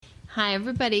Hi,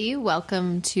 everybody.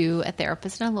 Welcome to A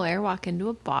Therapist and a Lawyer Walk Into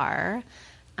a Bar.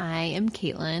 I am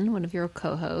Caitlin, one of your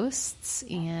co-hosts,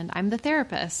 and I'm the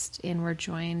therapist. And we're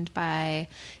joined by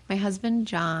my husband,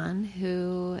 John,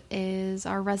 who is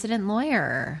our resident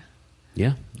lawyer.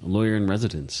 Yeah, a lawyer in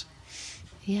residence.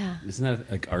 Yeah. Isn't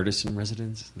that like artist in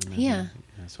residence? Yeah.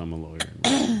 So I'm a lawyer in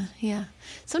residence. Yeah.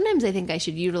 Sometimes I think I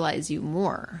should utilize you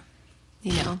more,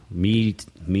 you know? Me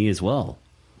as well.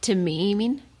 To me, you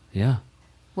mean? Yeah.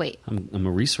 Wait. I'm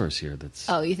a resource here that's...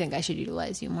 Oh, you think I should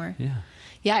utilize you more? Yeah.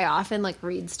 Yeah, I often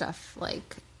read stuff I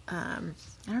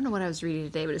don't know what I was reading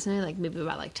today, but it's something maybe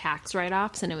about tax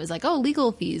write-offs, and it was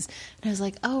legal fees. And I was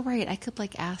like, oh, right, I could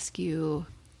ask you,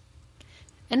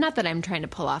 and not that I'm trying to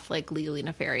pull off legally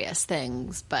nefarious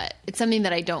things, but it's something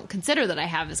that I don't consider that I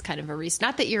have as kind of a reason.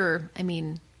 Not that you're,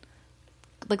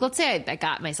 let's say I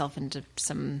got myself into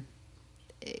some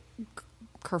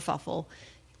kerfuffle.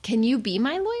 Can you be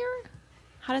my lawyer?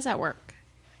 How does that work?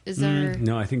 Is there...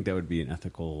 No, I think that would be an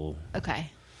ethical...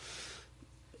 Okay.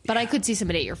 But I could see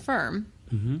somebody at your firm.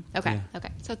 Mm-hmm. Okay. Yeah.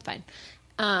 Okay. So it's fine.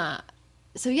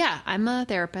 So yeah, I'm a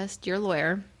therapist. You're a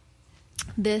lawyer.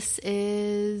 This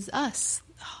is us.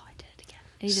 Oh, I did it again.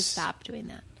 I need to stop doing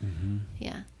that. Mm-hmm.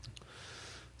 Yeah.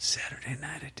 Saturday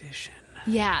night edition.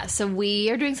 Yeah. So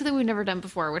we are doing something we've never done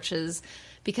before, which is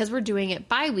because we're doing it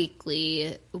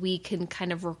bi-weekly, we can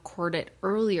kind of record it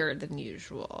earlier than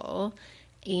usual.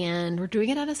 And we're doing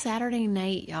it on a Saturday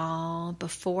night, y'all,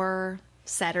 before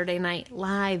Saturday Night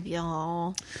Live,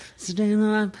 y'all. Stay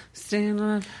alive, stay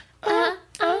alive.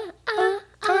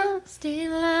 Stay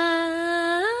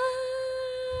alive.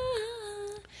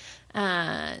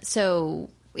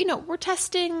 So, we're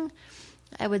testing,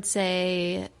 I would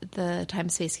say, the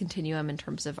time-space continuum in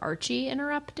terms of Archie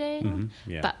interrupting. Mm-hmm.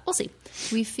 Yeah. But we'll see.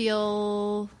 We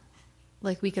feel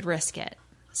like we could risk it.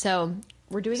 So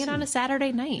we're doing it on a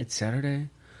Saturday night. It's Saturday.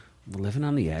 We're living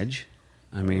on the edge.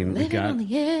 I mean, Living on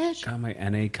the edge. Got my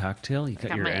NA cocktail. You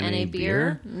got your my NA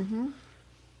beer. Mm-hmm.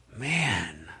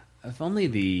 Man, if only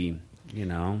the,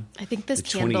 I think this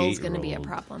candle is going to be a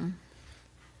problem.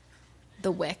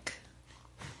 The wick.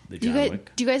 The John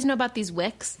Wick. Do you guys know about these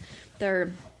wicks?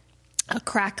 They're a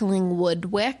crackling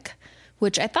wood wick,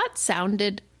 which I thought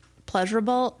sounded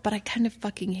pleasurable, but I kind of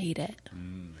fucking hate it.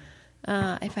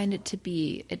 I find it to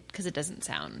be, because it doesn't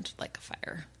sound like a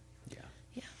fire. Yeah.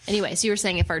 Anyway, so you were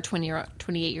saying if our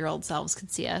 28-year-old selves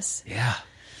could see us. Yeah.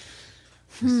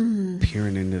 Just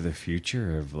peering into the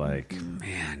future of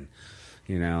man,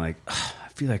 I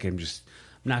feel like I'm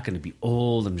not going to be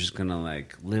old. I'm just going to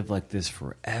live like this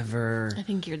forever. I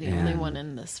think you're the only one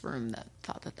in this room that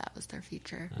thought that was their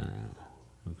future.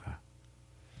 Okay.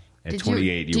 At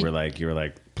 28, you were like,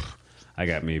 I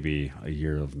got maybe a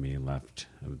year of me left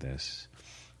of this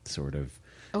sort of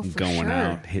going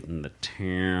out, hitting the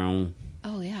town.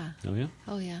 Oh, yeah. Oh, yeah?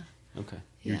 Oh, yeah. Okay.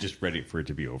 You're just ready for it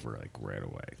to be over, right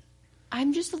away.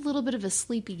 I'm just a little bit of a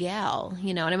sleepy gal,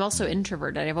 and I'm also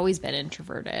introverted. I've always been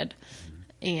introverted.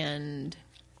 And,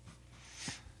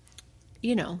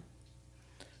 I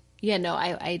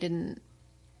didn't.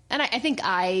 And I think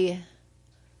I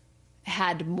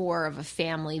had more of a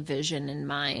family vision in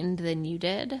mind than you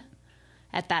did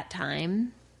at that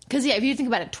time. Because, if you think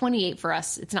about it, 28 for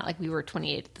us, it's not like we were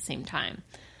 28 at the same time.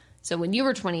 So when you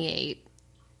were 28,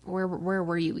 where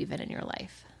were you even in your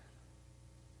life?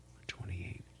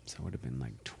 28. So it would have been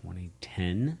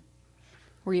 2010.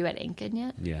 Were you at Incan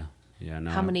yet? Yeah. Yeah.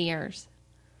 No. How many years?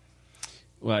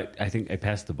 Well, I think I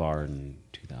passed the bar in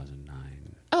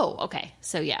 2009. Oh, okay.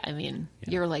 So,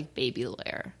 you're like baby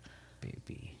lawyer.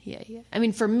 Baby. Yeah.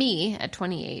 For me, at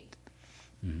 28,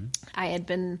 I had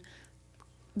been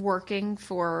working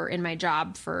in my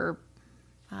job for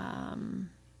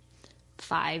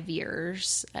 5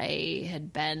 years. I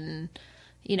had been,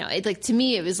 to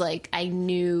me, it was I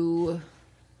knew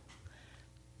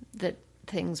that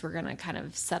things were going to kind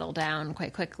of settle down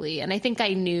quite quickly. And I think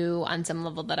I knew on some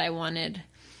level that I wanted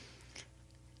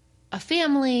a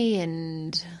family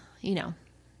and,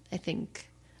 I think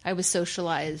I was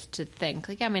socialized to think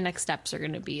my next steps are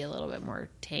going to be a little bit more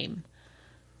tame.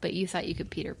 But you thought you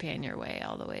could Peter Pan your way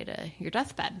all the way to your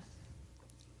deathbed.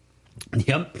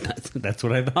 Yep, that's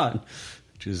what I thought.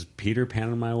 Just Peter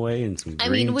Pan my way and some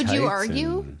green would you tights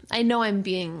argue? I know I'm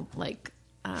being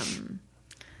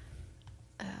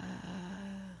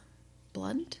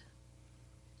blunt.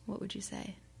 What would you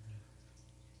say?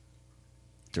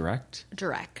 Direct.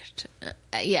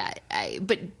 Yeah,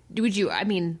 but would you?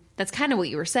 That's kind of what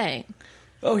you were saying.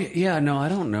 Oh yeah, no, I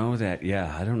don't know that.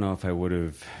 Yeah, I don't know if I would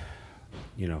have,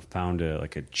 found a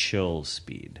chill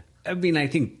speed. I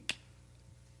think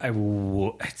at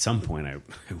some point I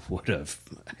would have.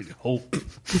 I hope.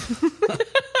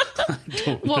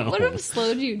 don't What know. would have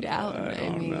slowed you down? I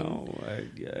don't know.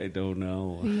 I don't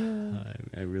know.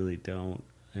 Yeah. I really don't.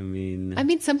 I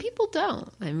mean, some people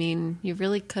don't. I mean, you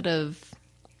really could have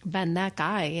been that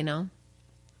guy, you know?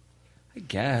 I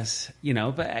guess,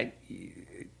 but I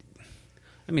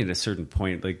mean, at a certain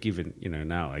point, like even,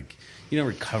 now, like, you don't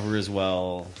recover as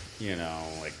well,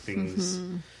 like things.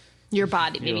 Mm-hmm. Your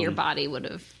body would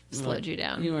have slowed you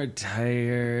down. You are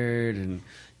tired and,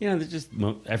 there's just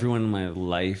everyone in my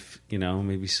life,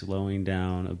 maybe slowing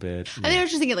down a bit. I mean, I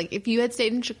was just thinking, like, if you had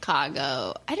stayed in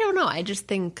Chicago, I don't know. I just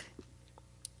think,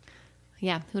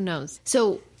 yeah, who knows?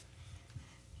 So,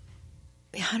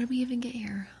 how did we even get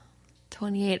here?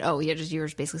 28. Oh, yeah, you were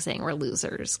basically saying we're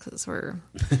losers because we're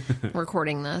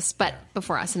recording this, but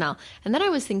before SNL. And then I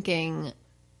was thinking,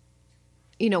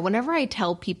 whenever I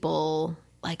tell people,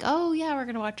 like, oh, yeah, we're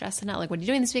going to watch SNL. Like, what are you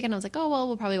doing this weekend? I was like, oh, well,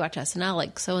 we'll probably watch SNL.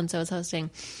 Like, so-and-so is hosting.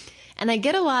 And I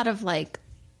get a lot of like,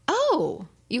 oh,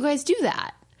 you guys do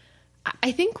that.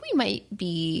 I think we might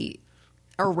be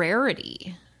a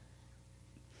rarity.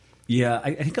 Yeah,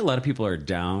 I think a lot of people are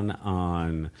down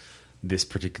on this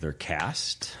particular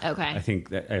cast. Okay. I think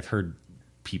that I've heard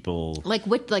people like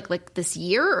what, like this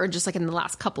year or just like in the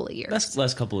last couple of years?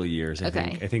 Last couple of years. I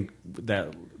think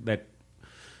that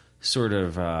sort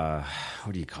of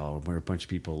what do you call it, where a bunch of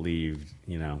people leave,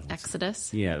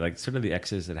 Exodus. Yeah, like sort of the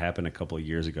exodus that happened a couple of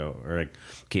years ago, or like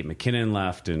Kate McKinnon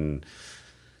left, and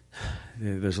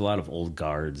there's a lot of old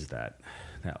guards that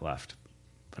left.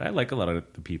 But I like a lot of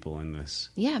the people in this.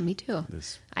 Yeah, me too.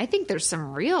 I think there's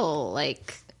some real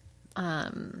like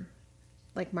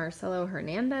Marcelo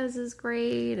Hernandez is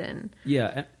great, and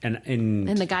yeah,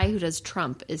 and the guy who does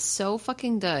Trump is so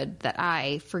fucking good that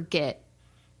I forget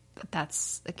that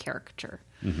that's a caricature.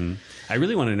 Mm-hmm. I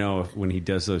really want to know if when he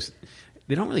does those.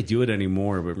 They don't really do it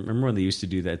anymore, but remember when they used to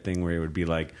do that thing where it would be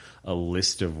like a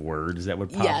list of words that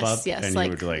would pop up? Yes, and like,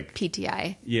 you would like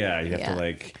PTI. Yeah, you have to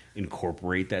like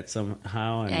incorporate that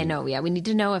somehow. I know, yeah. We need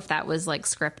to know if that was like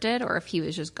scripted or if he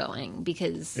was just going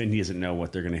because... And he doesn't know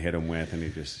what they're going to hit him with, and he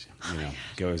just,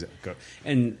 goes.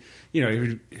 And,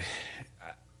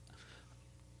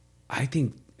 I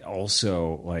think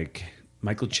also like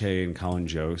Michael Che and Colin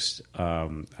Jost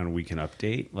on Weekend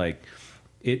Update, like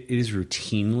it is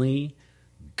routinely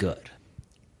good.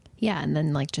 Yeah, and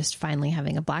then like just finally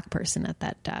having a black person at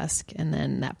that desk, and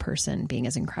then that person being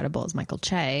as incredible as Michael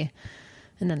Che,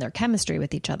 and then their chemistry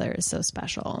with each other is so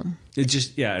special. It's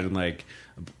just and like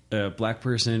a black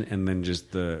person, and then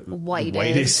just the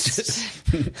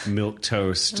whitest milk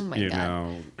toast. Oh my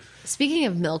God. Speaking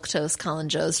of milk toast, Colin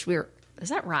Jost, is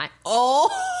that right? Oh.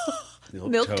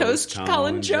 Milk Toast,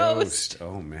 Colin Jost.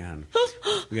 Oh, man.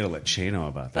 We got to let Che know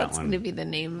about that one. That's going to be the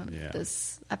name of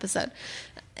this episode.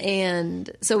 And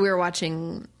so we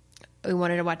wanted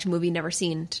to watch a movie never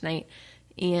seen tonight.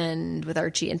 And with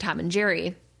Archie and Tom and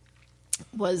Jerry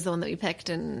was the one that we picked.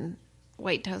 And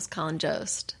White Toast, Colin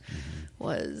Jost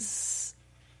was...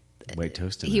 White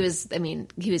Toast? He was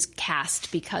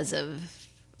cast because of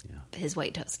his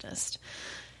white toastness.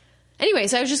 Anyway,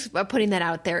 so I was just putting that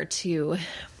out there to...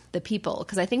 the people,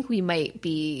 because I think we might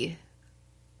be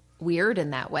weird in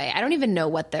that way. I don't even know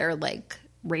what their like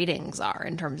ratings are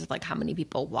in terms of like how many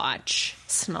people watch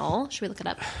SNL. Should we look it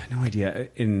up? No idea.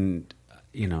 And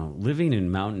living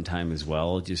in mountain time as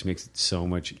well just makes it so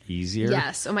much easier.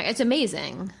 Yes. Oh my, it's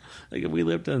amazing. Like if we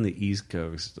lived on the East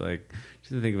Coast, like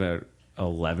just think about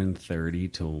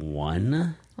 11:30 to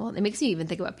 1. Well, it makes you even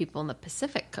think about people on the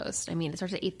Pacific Coast. I mean, it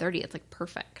starts at 8:30. It's like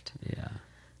perfect. Yeah.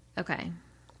 Okay.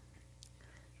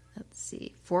 Let's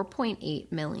see,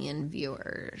 4.8 million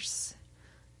viewers.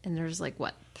 And there's like,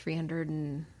 what,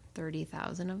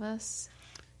 330,000 of us?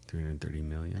 330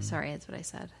 million. Sorry, that's what I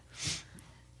said.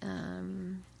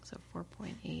 So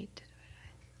 4.8.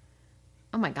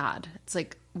 Oh my God. It's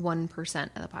like 1%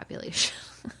 of the population.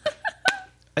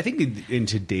 I think in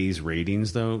today's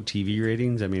ratings, though, TV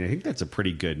ratings, I mean, I think that's a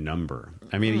pretty good number.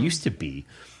 I mean, it used to be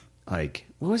like,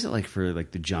 what was it like for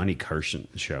like the Johnny Carson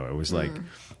show? It was like,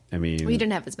 I mean... Well, you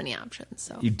didn't have as many options,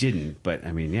 so... You didn't, but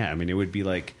I mean, yeah. I mean, it would be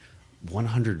like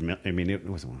 100 million. I mean, it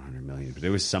wasn't 100 million, but it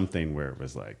was something where it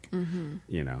was like,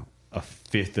 a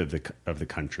fifth of the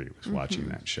country was watching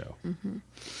that show. Mm-hmm.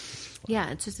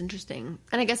 Yeah, it's just interesting.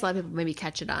 And I guess a lot of people maybe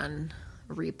catch it on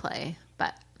replay,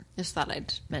 but just thought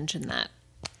I'd mention that.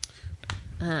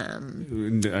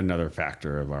 Another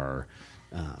factor of our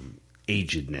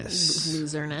agedness.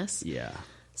 Loserness. Yeah.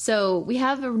 So we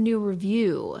have a new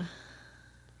review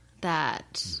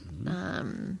that I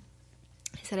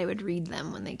said I would read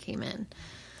them when they came in.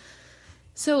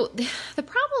 So the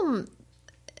problem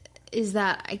is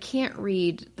that I can't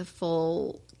read the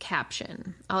full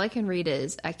caption. All I can read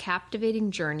is a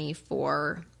captivating journey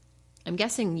for, I'm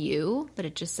guessing you, but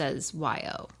it just says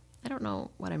YO. I don't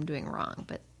know what I'm doing wrong,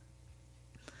 but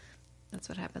that's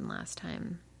what happened last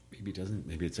time. Maybe it doesn't.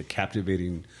 Maybe it's a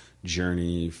captivating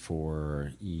journey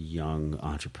for young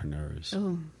entrepreneurs.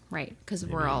 Oh, right. Because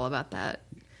we're all about that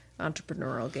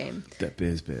entrepreneurial game. That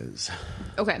biz.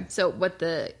 Okay. So what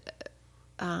the,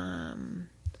 I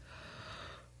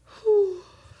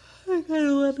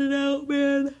gotta let it out,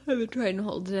 man. I've been trying to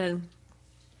hold it in.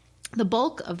 The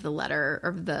bulk of the letter,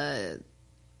 of the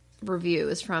review,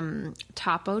 is from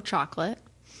Topo Chocolate.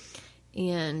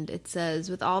 And it says,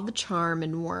 with all the charm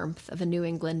and warmth of a New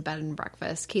England bed and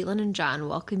breakfast, Caitlin and John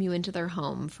welcome you into their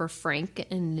home for frank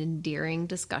and endearing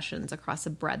discussions across a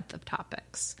breadth of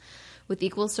topics. With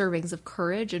equal servings of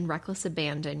courage and reckless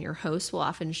abandon, your hosts will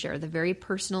often share the very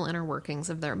personal inner workings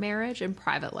of their marriage and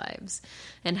private lives,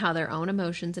 and how their own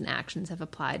emotions and actions have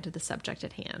applied to the subject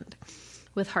at hand.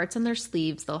 With hearts on their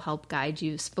sleeves, they'll help guide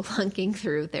you spelunking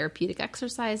through therapeutic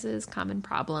exercises, common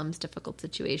problems, difficult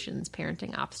situations,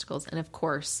 parenting obstacles, and of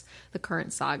course, the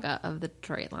current saga of the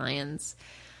Detroit Lions.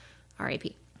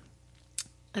 R.I.P.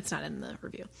 That's not in the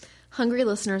review. Hungry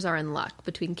listeners are in luck.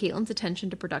 Between Caitlin's attention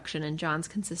to production and John's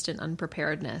consistent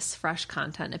unpreparedness, fresh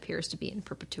content appears to be in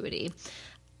perpetuity.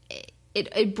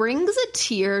 It brings a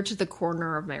tear to the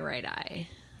corner of my right eye.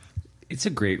 It's a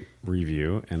great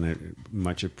review, and I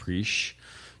much appreciate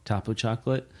Topo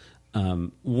Chocolate.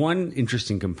 One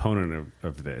interesting component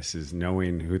of this is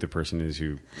knowing who the person is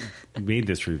who made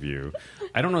this review.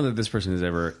 I don't know that this person has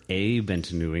ever, A, been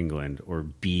to New England, or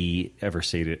B, ever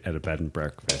stayed at a bed and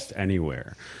breakfast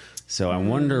anywhere. So I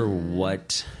wonder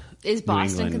what... Is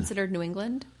Boston considered New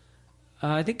England?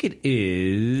 I think it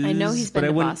is. I know he's been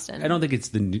to Boston. I don't think that's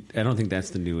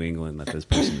the New England that this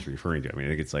person is referring to. I mean, I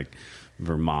think it's like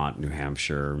Vermont, New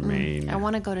Hampshire, Maine. I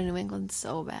want to go to New England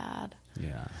so bad.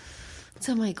 Yeah. It's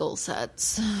on my goal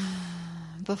sets.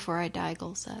 Before I die,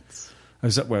 goal sets. I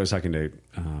was talking to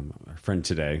our friend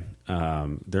today.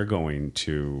 They're going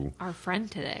to... Our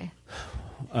friend today?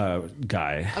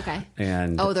 Guy. Okay.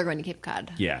 And they're going to Cape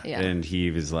Cod. Yeah. And he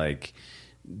was like...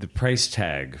 The price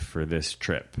tag for this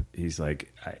trip, he told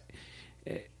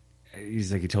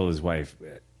his wife,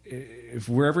 if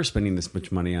we're ever spending this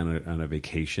much money on a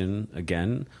vacation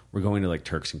again, we're going to like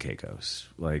Turks and Caicos.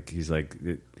 Like, he's like,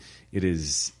 it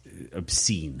is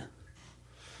obscene,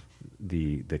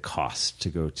 the cost to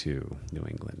go to New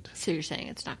England. So you're saying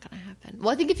it's not going to happen? Well,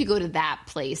 I think if you go to that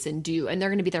place and they're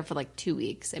going to be there for like 2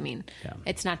 weeks. I mean,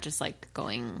 It's not just like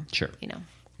going, sure.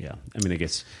 Yeah, I mean, I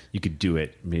guess you could do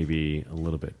it maybe a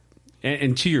little bit.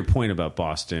 And to your point about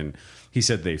Boston, he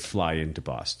said they fly into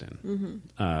Boston.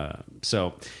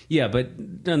 Mm-hmm. But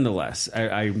nonetheless,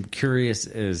 I'm curious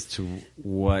as to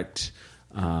what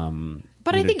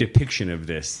depiction of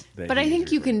this. But I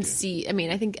think you can see. I mean,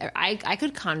 I think I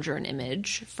could conjure an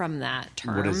image from that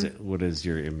term. What is it? What does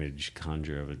your image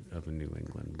conjure of a New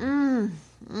England?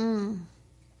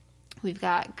 We've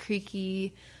got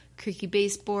creaky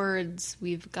baseboards,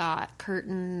 we've got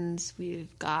curtains,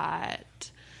 we've got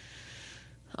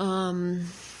I'd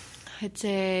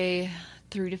say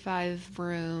 3 to 5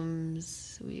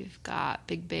 rooms, we've got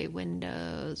big bay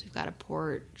windows, we've got a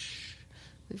porch,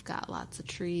 we've got lots of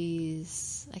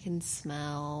trees. I can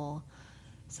smell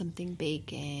something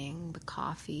baking, the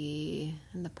coffee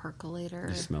and the percolator.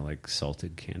 They smell like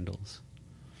salted candles.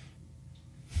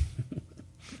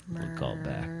 We'll call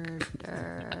back.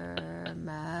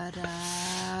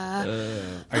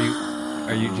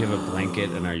 Do you have a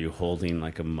blanket and are you holding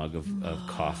like a mug of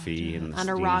coffee and on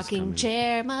a rocking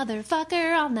chair,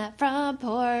 motherfucker, on that front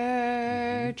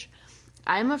porch?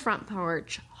 I'm a front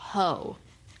porch hoe.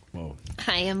 Whoa.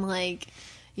 I am like,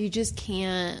 you just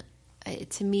can't.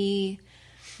 To me,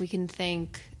 we can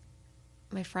thank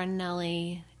my friend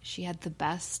Nellie. She had the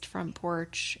best front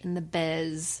porch in the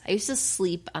biz. I used to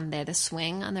sleep on the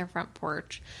swing on their front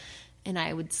porch, and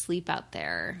I would sleep out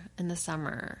there in the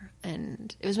summer,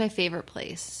 and it was my favorite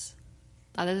place.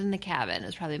 Other than the cabin, it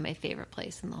was probably my favorite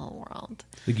place in the whole world.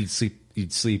 Like you'd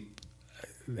sleep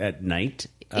at night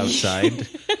outside.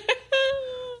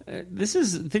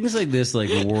 Things like this like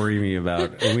worry me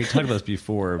about, and we talked about this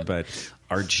before, but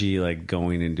Archie like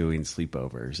going and doing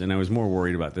sleepovers, and I was more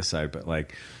worried about this side, but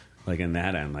like in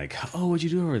that end, like, oh, what'd you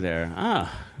do over there?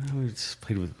 We just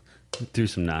threw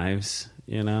some knives,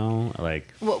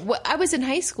 like. What, I was in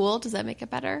high school. Does that make it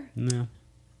better? No.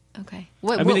 Okay.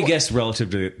 I guess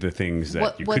relative to the things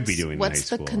that you could be doing in high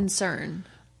school. What's the concern?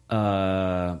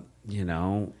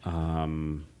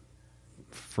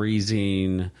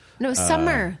 Freezing. No,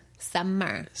 summer.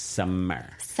 Summer.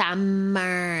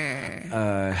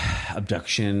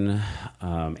 Abduction,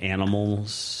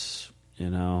 animals,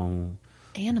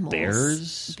 Animals.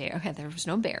 Bears. Okay, there was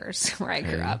no bears where I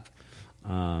grew up.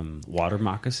 Water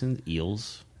moccasins,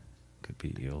 eels. Could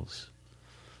be eels.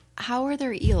 How are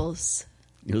there eels?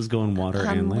 Eels go in water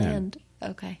and land.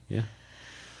 Okay. Yeah.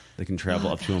 They can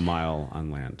travel up to a mile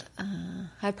on land.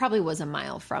 I probably was a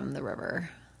mile from the river.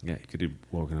 Yeah, you could have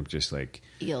woken up just like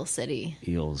Eel City.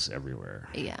 Eels everywhere.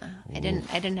 Yeah. Oof.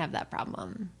 I didn't have that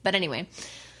problem. But anyway.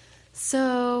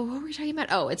 So what were we talking about?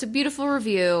 Oh, it's a beautiful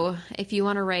review. If you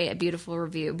want to write a beautiful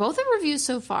review, both the reviews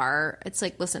so far, it's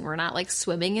like, listen, we're not like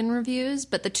swimming in reviews,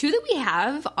 but the two that we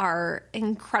have are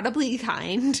incredibly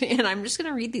kind. And I'm just going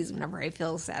to read these whenever I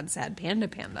feel sad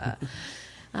panda.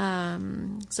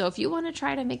 So if you want to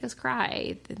try to make us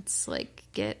cry, it's like,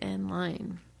 get in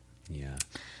line. Yeah.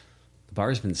 The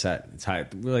bar's been set. It's high.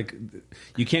 We're like,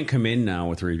 you can't come in now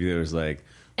with reviewers like,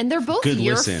 and they're both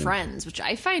your friends, which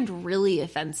I find really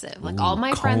offensive. Like all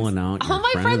my friends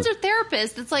are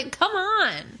therapists. It's like, come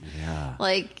on. Yeah.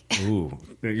 Like, ooh,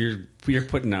 you're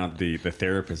putting out the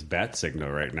therapist bat signal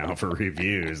right now for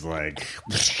reviews. Like,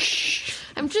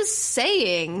 I'm just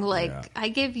saying, like, yeah. I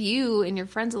give you and your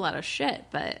friends a lot of shit,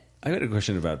 but I got a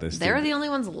question about this. They're the only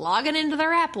ones logging into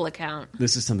their Apple account.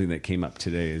 This is something that came up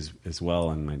today as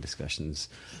well in my discussions.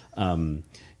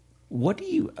 What do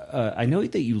you? I know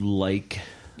that you like.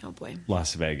 Oh boy,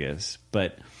 Las Vegas,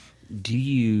 but do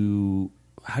you?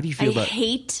 How do you feel about?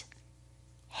 Hate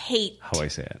how I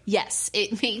say it. Yes,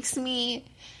 it makes me.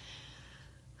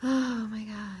 Oh my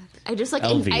god! I just like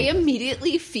LV. I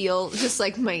immediately feel just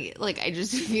like I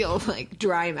just feel like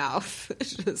dry mouth.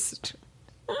 Just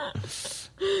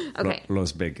okay.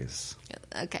 Las Vegas.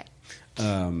 Okay.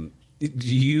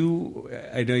 Do you?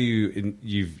 I know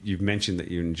you've mentioned that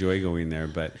you enjoy going there,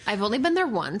 but I've only been there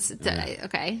once. Okay.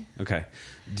 Okay.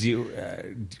 Do you?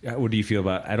 What do you feel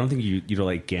about? I don't think you don't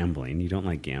like gambling. You don't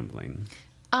like gambling.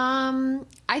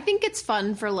 I think it's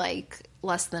fun for like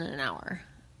less than an hour.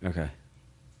 Okay.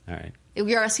 All right.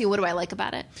 You're asking what do I like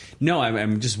about it? No,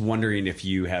 I'm just wondering if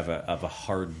you have a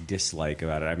hard dislike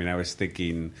about it. I mean, I was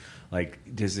thinking, like,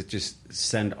 does it just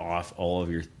send off all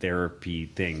of your therapy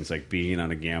things, like being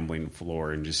on a gambling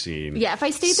floor and just seeing? Yeah, if I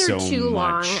stayed there too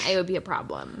long, it would be a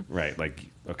problem. Right, like,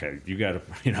 okay, you got to,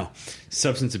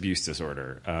 substance abuse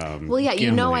disorder. Well, yeah,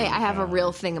 gambling, I have a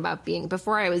real thing about being.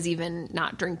 Before I was even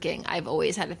not drinking, I've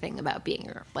always had a thing about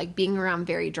being around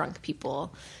very drunk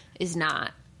people is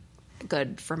not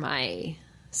good for my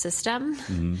system.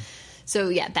 Mm-hmm. So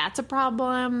yeah, that's a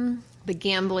problem. The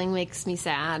gambling makes me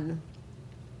sad.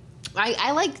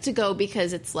 I like to go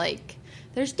because it's like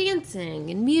there's dancing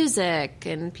and music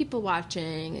and people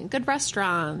watching and good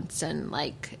restaurants and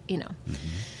mm-hmm.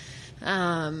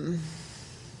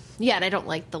 Yeah, and I don't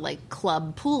like the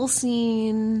club pool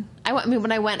scene.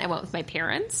 When I went with my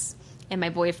parents and my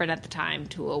boyfriend at the time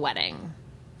to a wedding.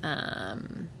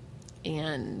 And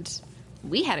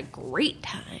we had a great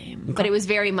time, okay. But it was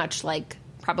very much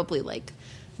probably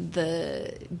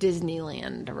the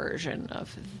Disneyland version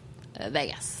of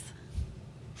Vegas.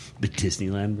 The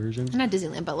Disneyland version? Not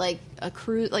Disneyland, but a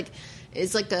cruise.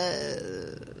 It's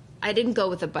I didn't go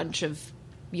with a bunch of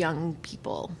young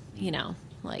people, mm-hmm.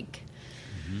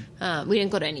 We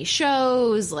didn't go to any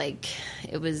shows.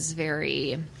 It was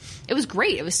great.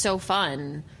 It was so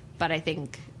fun, but I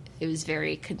think it was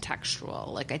very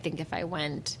contextual. I think if I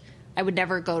went, I would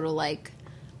never go to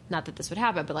not that this would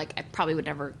happen, but I probably would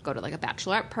never go to a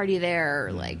bachelorette party there, or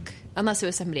unless it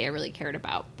was somebody I really cared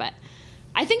about. But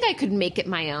I think I could make it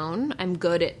my own. I'm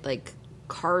good at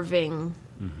carving,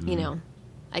 mm-hmm.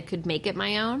 I could make it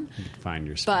my own. You could find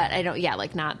your spot. But I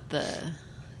don't, not the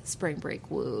spring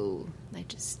break woo. I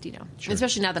just, sure.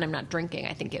 Especially now that I'm not drinking,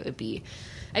 I think it would be,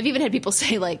 I've even had people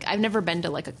say I've never been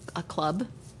to a club,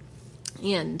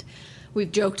 and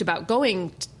we've joked about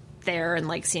going there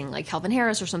and seeing Calvin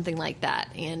Harris or something like that,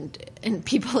 and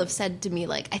people have said to me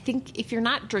I think if you're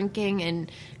not drinking and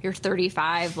you're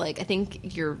 35, I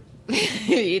think you're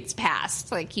it's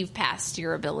past you've passed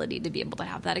your ability to be able to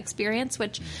have that experience,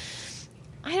 which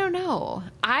I don't know.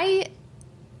 I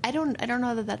don't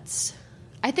know that that's.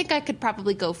 I think I could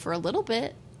probably go for a little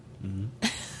bit. Mm-hmm.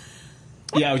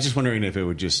 Yeah, I was just wondering if it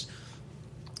would just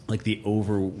the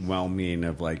overwhelming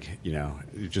of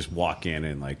you just walk in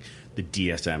and the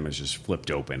DSM is just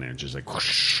flipped open and just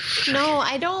whoosh. No,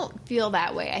 I don't feel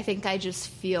that way. I think I just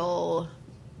feel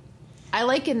I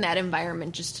in that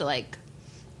environment just to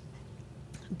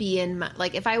be in my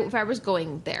if I was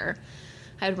going there,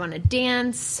 I would want to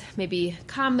dance, maybe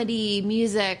comedy,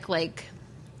 music.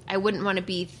 I wouldn't want to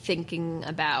be thinking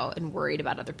about and worried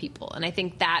about other people. And I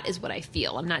think that is what I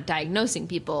feel. I'm not diagnosing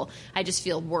people. I just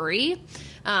feel worry.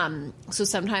 So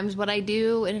sometimes what I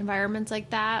do in environments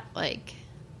like that, like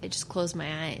I just close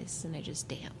my eyes and I just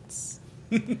dance.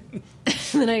 And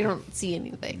then I don't see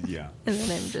anything. Yeah. And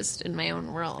then I'm just in my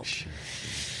own world. Sure.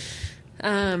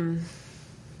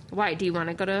 Why? Do you want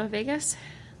to go to Vegas?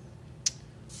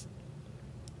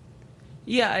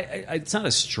 Yeah, it's not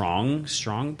a strong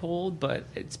pull, but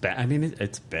it's been. I mean,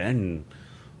 it's been.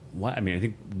 What? I mean, I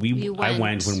think I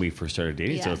went when we first started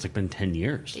dating, so it's like been 10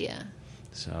 years. Yeah.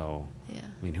 So. Yeah.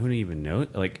 I mean, who do you even know?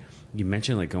 Like you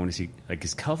mentioned, like going to see. Like,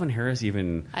 is Calvin Harris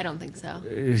even? I don't think so.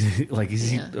 Like, is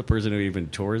he a person who even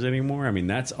tours anymore? I mean,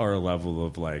 that's our level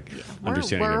of like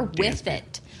understanding. We're with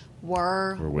it.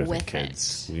 We're with it,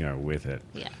 kids. We are with it.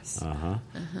 Yes.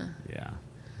 Yeah.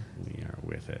 We are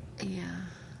with it. Yeah.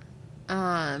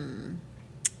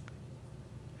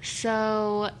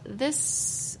 So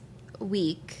this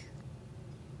week,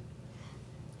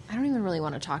 I don't even really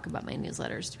want to talk about my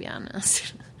newsletters, to be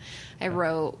honest. I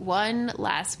wrote one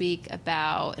last week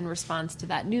about, in response to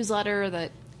that newsletter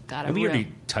that got a we real...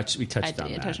 touched on that.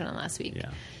 I touched on it last week.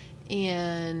 Yeah.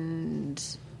 And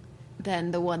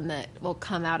then the one that will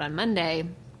come out on Monday,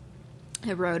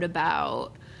 I wrote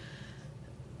about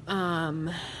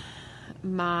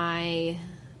my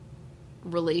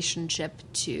relationship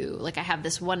to, like, I have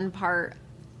this one part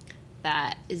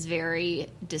that is very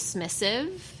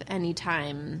dismissive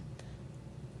anytime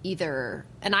either,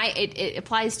 and it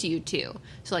applies to you too.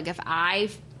 So like if I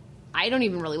don't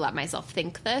even really let myself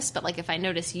think this, but like if I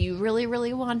notice you really,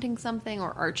 really wanting something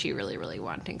or Archie really, really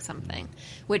wanting something,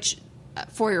 which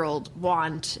 4-year-old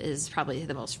want is probably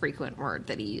the most frequent word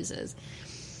that he uses,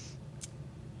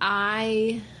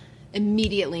 I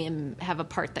immediately have a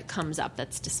part that comes up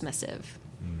that's dismissive.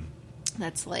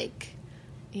 That's like,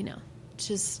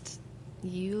 just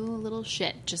you little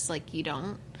shit. Just like, you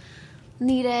don't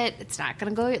need it. It's not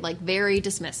going to go, like, very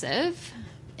dismissive.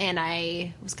 And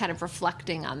I was kind of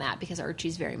reflecting on that because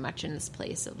Archie's very much in this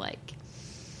place of like,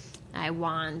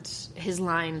 his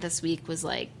line this week was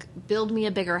like, build me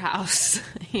a bigger house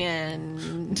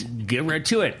and get right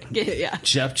to it. Yeah.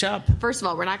 Chop, chop. First of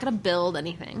all, we're not going to build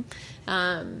anything.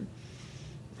 But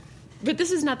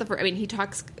this is not the first. I mean, he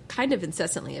talks kind of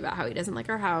incessantly about how he doesn't like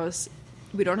our house.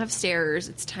 We don't have stairs.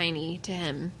 It's tiny to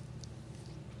him.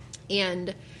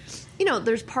 And,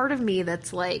 there's part of me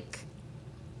that's like,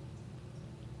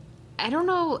 I don't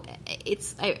know.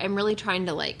 I'm really trying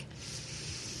to like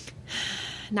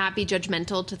not be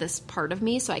judgmental to this part of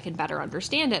me so I can better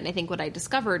understand it. And I think what I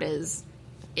discovered is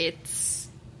it's,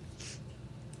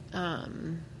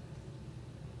 and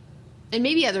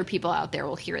maybe other people out there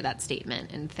will hear that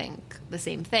statement and think the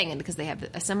same thing, and because they have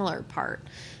a similar part.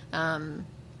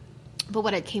 But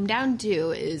what it came down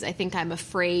to is I think I'm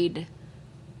afraid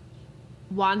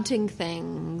wanting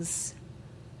things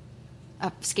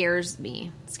scares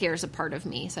a part of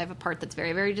me. So I have a part that's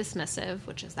very, very dismissive,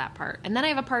 which is that part. And then I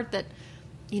have a part that,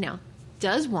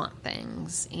 does want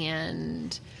things.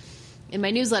 And in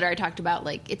my newsletter, I talked about,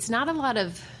 like, it's not a lot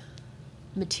of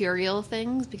material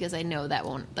things because I know that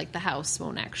won't, like, the house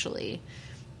won't actually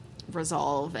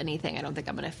resolve anything. I don't think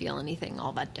I'm going to feel anything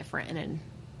all that different in a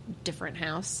different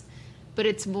house. But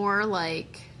it's more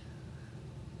like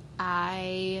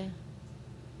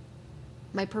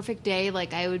my perfect day,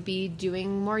 like, I would be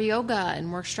doing more yoga and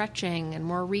more stretching and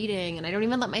more reading, and I don't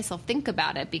even let myself think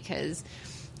about it because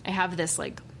I have this,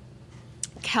 like,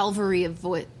 cavalry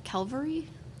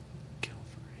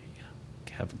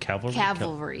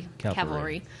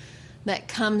that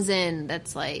comes in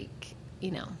that's like,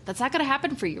 that's not going to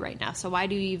happen for you right now, so why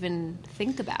do you even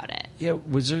think about it? Yeah,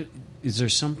 is there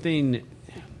something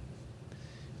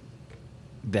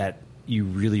that you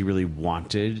really, really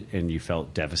wanted and you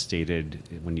felt devastated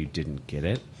when you didn't get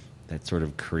it that sort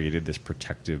of created this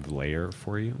protective layer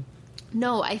for you?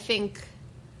 No, I think,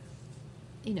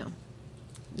 it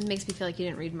makes me feel like you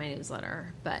didn't read my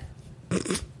newsletter, but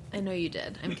I know you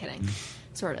did. I'm kidding.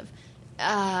 Sort of.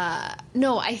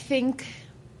 No, I think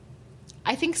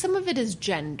some of it is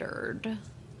gendered.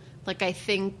 Like, I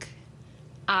think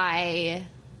my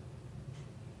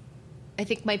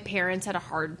parents had a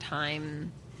hard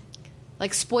time.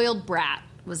 Like, spoiled brat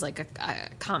was like a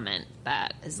comment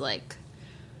that is like,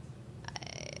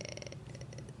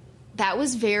 that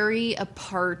was very a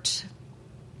part.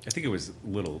 I think it was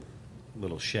little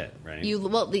shit, right?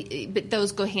 But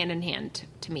those go hand in hand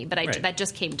to me. But right. That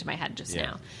just came to my head just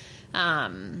now.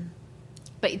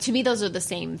 But to me, those are the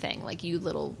same thing. Like, you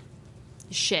little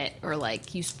shit, or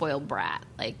like, you spoiled brat.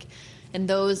 Like, and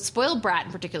those spoiled brat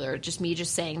in particular, just me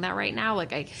just saying that right now,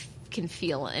 like, I can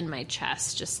feel in my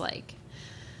chest, just like,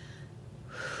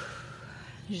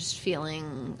 just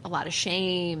feeling a lot of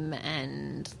shame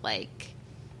and like,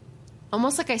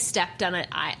 almost like I stepped on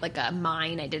like a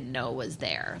mine I didn't know was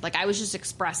there. Like I was just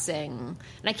expressing,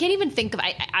 and I can't even think of,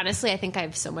 honestly, I think I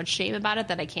have so much shame about it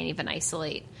that I can't even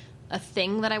isolate a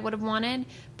thing that I would have wanted.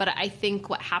 But I think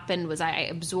what happened was I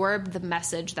absorbed the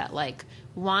message that like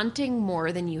wanting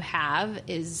more than you have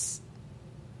is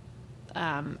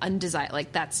undesired.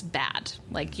 Like that's bad.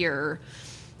 Like you're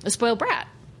a spoiled brat.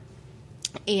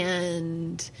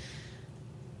 And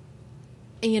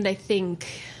I think,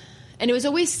 and it was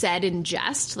always said in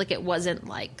jest, like it wasn't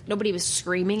like nobody was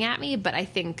screaming at me, but I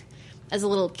think as a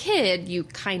little kid, you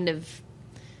kind of,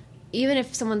 even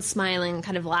if someone's smiling,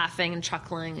 kind of laughing and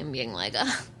chuckling and being like,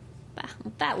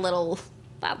 that little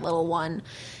one,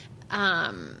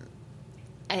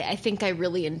 I think I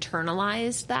really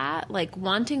internalized that. Like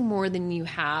wanting more than you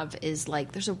have is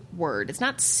like, there's a word, it's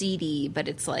not seedy, but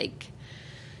it's like,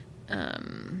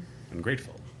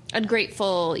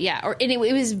 ungrateful, yeah. And it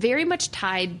was very much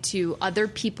tied to other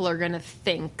people are going to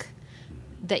think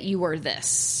that you are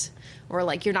this, or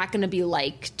like you're not going to be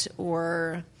liked,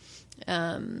 or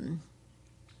and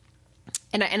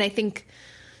I think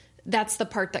that's the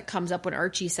part that comes up when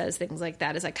Archie says things like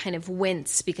that, is I kind of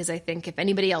wince, because I think if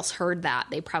anybody else heard that,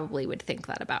 they probably would think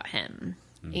that about him.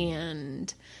 Mm-hmm.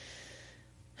 And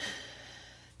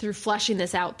through fleshing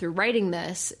this out, through writing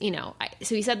this,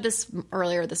 so he said this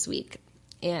earlier this week,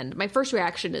 and my first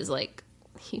reaction is like,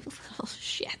 you little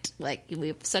shit. Like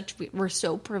we're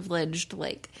so privileged,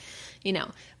 like,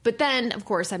 but then of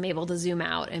course I'm able to zoom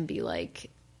out and be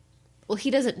like, well, he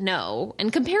doesn't know.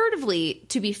 And comparatively,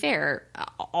 to be fair,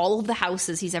 all of the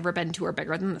houses he's ever been to are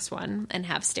bigger than this one and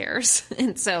have stairs.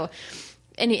 And so,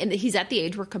 and he's at the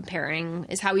age we're comparing,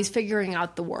 is how he's figuring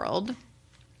out the world,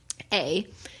 A.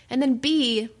 And then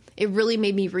B, it really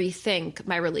made me rethink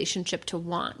my relationship to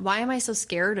want. Why am I so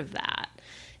scared of that?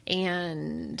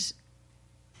 And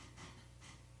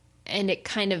it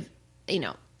kind of,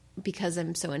 because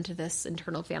I'm so into this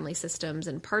internal family systems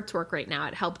and parts work right now,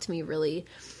 it helped me really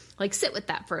like sit with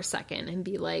that for a second and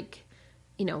be like,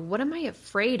 what am I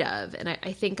afraid of? And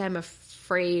I think I'm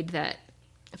afraid that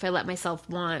if I let myself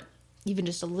want even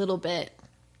just a little bit,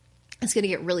 it's going to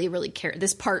get really, really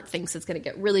this part thinks it's going to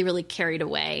get really, really carried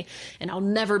away, and I'll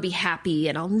never be happy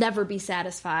and I'll never be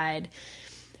satisfied.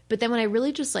 But then when I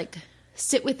really just like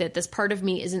sit with it, this part of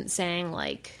me isn't saying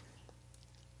like,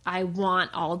 I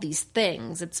want all these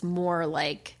things. It's more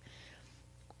like,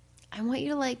 I want you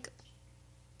to like,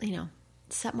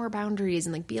 set more boundaries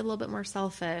and like be a little bit more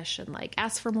selfish and like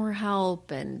ask for more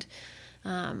help and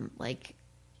or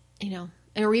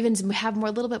even have a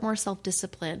little bit more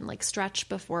self-discipline, like stretch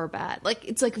before bed. Like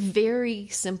it's like very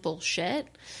simple shit.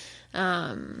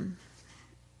 And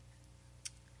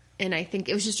I think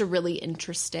it was just a really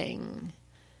interesting,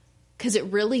 because it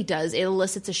really does, it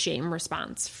elicits a shame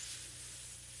response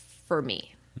for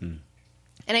me. Mm.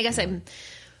 And I guess I'm,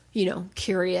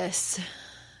 curious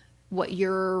what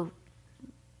your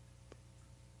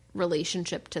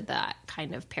relationship to that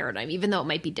kind of paradigm, even though it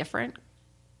might be different.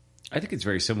 I think it's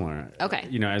very similar. Okay.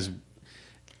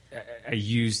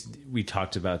 As we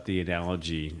talked about the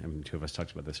analogy, I mean, two of us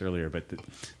talked about this earlier, but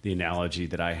the analogy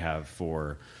that I have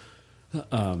for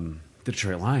the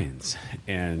Detroit Lions,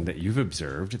 and that you've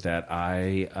observed that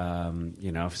I,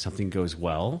 if something goes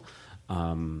well,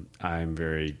 I'm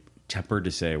very tempered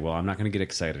to say, well, I'm not going to get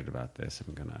excited about this.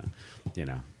 I'm going to,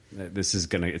 it's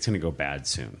going to go bad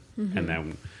soon. Mm-hmm. And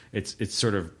then it's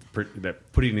sort of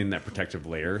that putting in that protective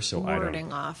layer. So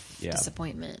warding off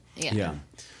disappointment. Yeah.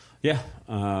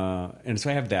 And so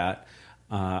I have that.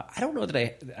 I don't know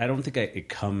that I don't think it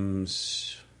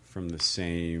comes from the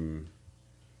same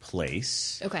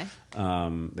place. Okay.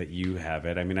 That you have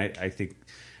it. I mean, I think,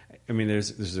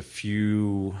 there's a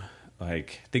few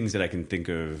like things that I can think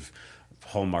of,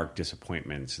 hallmark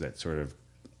disappointments that sort of,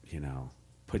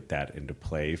 put that into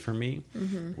play for me,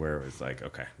 mm-hmm. where it was like,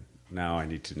 okay, now I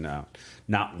need to not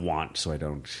want, so I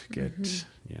don't get,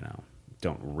 mm-hmm.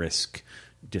 Don't risk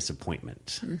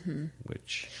disappointment, mm-hmm.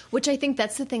 which I think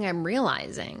that's the thing I'm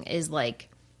realizing is like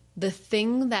the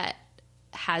thing that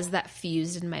has that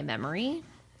fused in my memory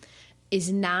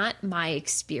is not my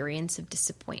experience of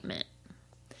disappointment.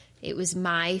 It was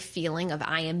my feeling of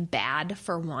I am bad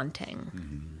for wanting.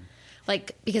 Mm-hmm.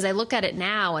 Like, because I look at it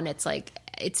now and it's like,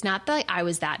 it's not that I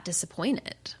was that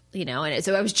disappointed, and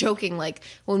so I was joking, like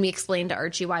when we explained to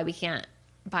Archie why we can't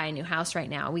buy a new house right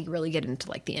now, we really get into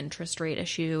like the interest rate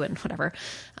issue and whatever.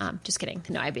 Just kidding.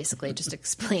 No, I basically just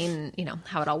explain,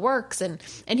 how it all works. And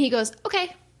he goes,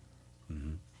 okay.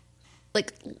 Mm-hmm.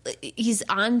 like, he's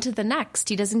on to the next.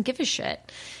 He doesn't give a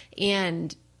shit.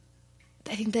 And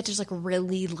I think that just like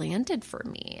really landed for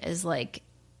me, is like,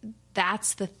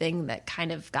 that's the thing that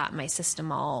kind of got my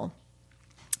system all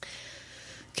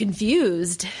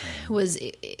confused, was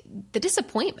the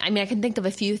disappointment. I mean, I can think of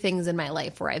a few things in my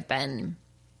life where I've been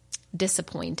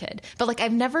disappointed, but like,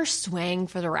 I've never swang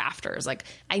for the rafters. Like,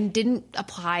 I didn't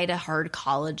apply to hard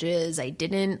colleges. I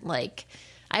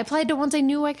applied to ones I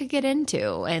knew I could get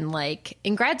into. And like,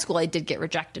 in grad school, I did get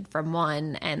rejected from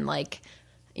one. And like,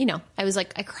 you know, I was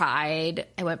like, I cried.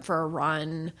 I went for a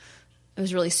run. It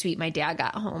was really sweet. My dad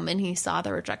got home and he saw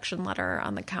the rejection letter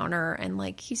on the counter, and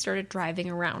like, he started driving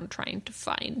around trying to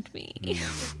find me. It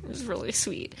was really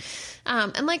sweet.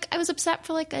 And like, I was upset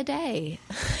for like a day.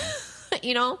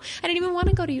 You know, I didn't even want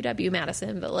to go to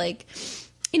UW-Madison, but like,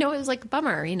 you know, it was like a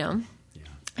bummer, you know? Yeah.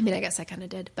 I mean, I guess I kind of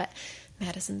did, but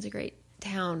Madison's a great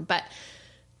town. But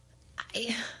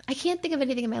I can't think of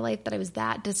anything in my life that I was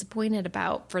that disappointed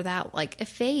about for that. Like, it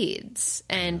fades.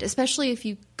 And especially if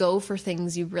you go for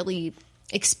things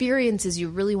experiences you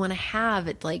really want to have,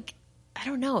 it like, I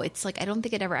don't know. It's like, I don't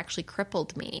think it ever actually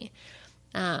crippled me.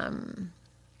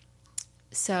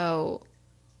 So,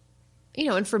 you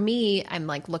know, and for me, I'm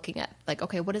like looking at like,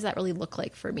 okay, what does that really look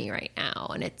like for me right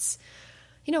now? And it's,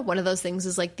 you know, one of those things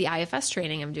is like the IFS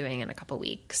training I'm doing in a couple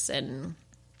weeks, and,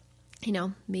 you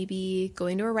know, maybe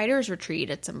going to a writer's retreat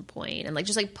at some point, and like,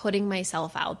 just like putting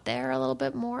myself out there a little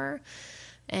bit more,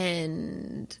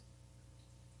 and,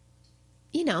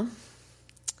 you know,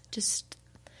 just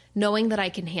knowing that I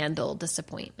can handle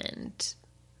disappointment,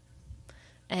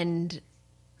 and,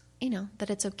 you know, that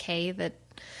it's okay that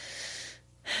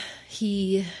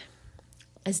he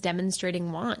is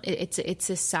demonstrating want. It's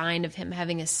a sign of him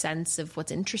having a sense of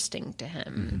what's interesting to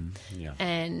him. Mm-hmm. Yeah.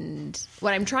 And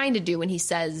what I'm trying to do when he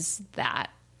says that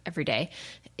every day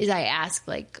is I ask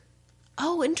like,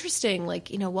 oh, interesting. Like,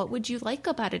 you know, what would you like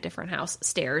about a different house?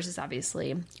 Stairs is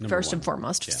obviously first and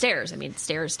foremost. Yeah. Stairs. I mean,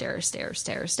 stairs.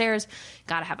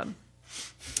 Gotta have them.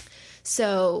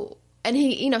 So, and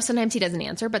he, you know, sometimes he doesn't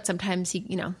answer, but sometimes he,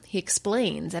 you know, he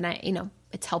explains, and I, you know,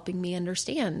 it's helping me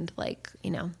understand, like,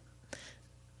 you know,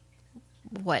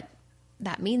 what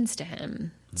that means to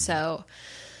him. Mm-hmm. So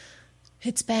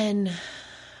it's been,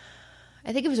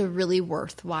 I think it was a really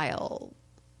worthwhile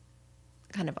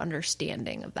kind of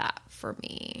understanding of that for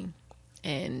me.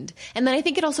 And then I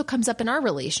think it also comes up in our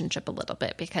relationship a little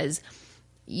bit, because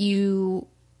you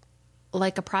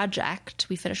like a project,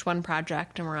 we finish one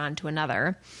project and we're on to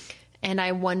another. And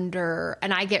I wonder,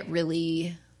 and I get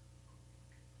really,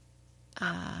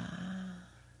 I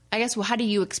guess, well, how do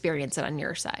you experience it on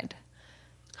your side?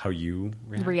 How you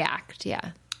react?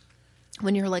 Yeah.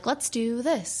 When you're like, let's do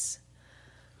this.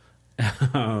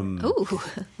 Ooh,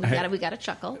 we got to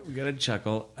chuckle. We got to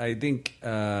chuckle. I think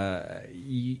I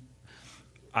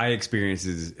experience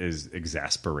is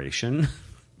exasperation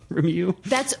from you.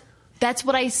 That's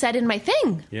what I said in my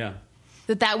thing. Yeah.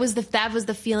 That was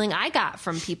the feeling I got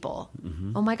from people.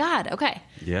 Mm-hmm. Oh my God. Okay.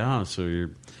 Yeah. So you're.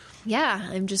 Yeah,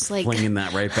 I'm just like flinging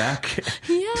that right back.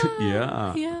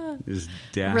 Yeah. Just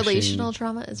dashing. Relational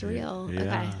trauma is real. Yeah.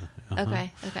 Okay. Uh-huh.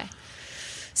 Okay.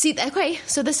 See, okay.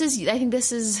 So I think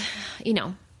this is, you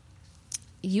know,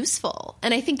 useful,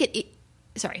 and I think it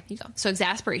sorry, you go. So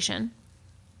exasperation.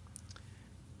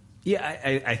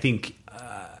 Yeah, I think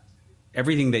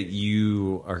everything that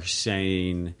you are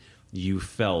saying, you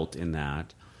felt in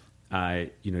that.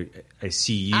 I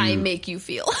see you. I make you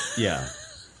feel. Yeah.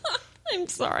 I'm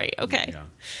sorry. Okay. Yeah.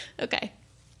 Okay.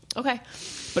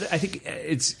 But I think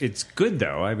it's good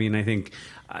though. I mean, I think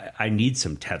I need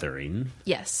some tethering.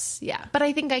 Yes. Yeah. But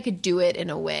I think I could do it in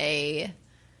a way.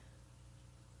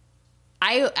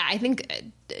 I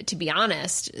think, to be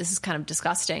honest, this is kind of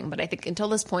disgusting, but I think until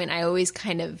this point, I always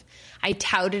I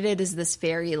touted it as this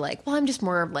very like, well, I'm just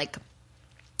more like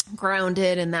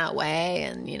grounded in that way.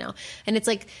 And, you know, and it's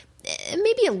like,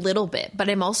 maybe a little bit, but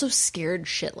I'm also scared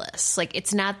shitless. Like,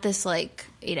 it's not this like,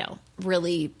 you know,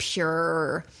 really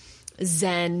pure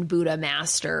Zen Buddha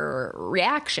master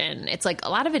reaction. It's like a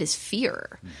lot of it is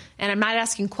fear, and I'm not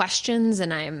asking questions,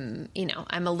 and I'm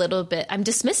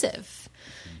dismissive.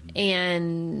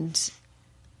 And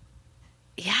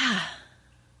yeah,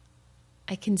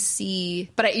 I can see,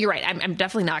 but you're right. I'm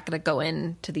definitely not going to go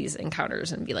into these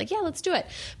encounters and be like, yeah, let's do it.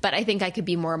 But I think I could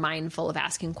be more mindful of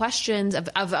asking questions,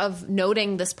 of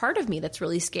noting this part of me that's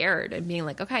really scared, and being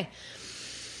like, okay,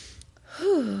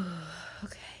 I'm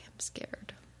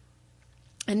scared.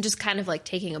 And just kind of like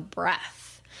taking a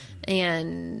breath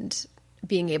and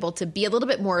being able to be a little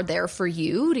bit more there for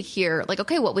you to hear, like,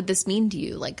 okay, what would this mean to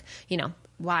you? Like, you know,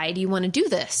 why do you want to do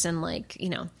this? And like, you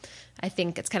know, I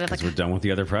think it's kind of like we're done with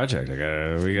the other project.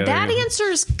 That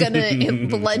answer's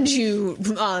gonna lend you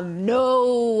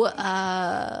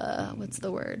what's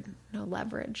the word? No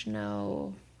leverage.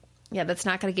 No. Yeah, that's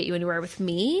not going to get you anywhere with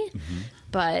me. Mm-hmm.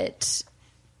 But,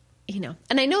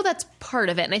 and I know that's part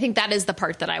of it. And I think that is the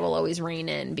part that I will always rein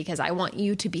in, because I want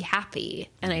you to be happy.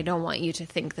 And I don't want you to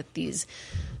think that these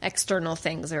external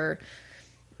things are,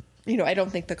 I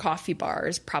don't think the coffee bar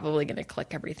is probably going to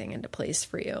click everything into place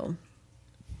for you.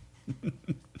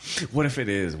 What if it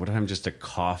is? What if I'm just a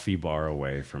coffee bar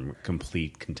away from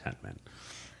complete contentment?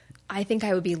 I think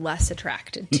I would be less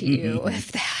attracted to you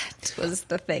if that was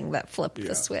the thing that flipped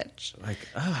the switch. Like,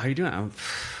 oh, how you doing?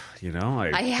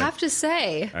 I have to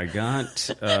say, I got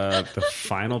the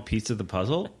final piece of the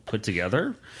puzzle put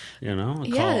together.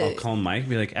 I'll call Mike and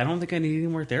be like, I don't think I need any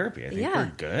more therapy. I think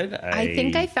we're good. I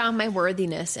think I found my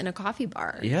worthiness in a coffee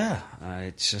bar. Yeah,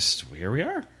 it's just here we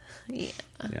are. Yeah.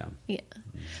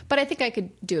 But I think I could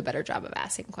do a better job of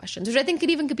asking questions, which I think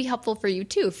could be helpful for you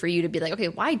too, for you to be like, okay,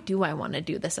 why do I want to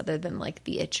do this other than like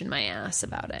the itch in my ass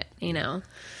about it,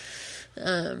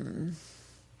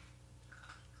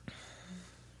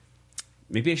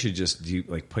 Maybe I should just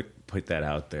put that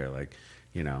out there. Like,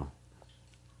 do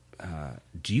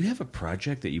you have a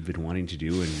project that you've been wanting to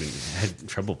do and had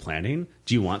trouble planning?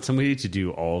 Do you want somebody to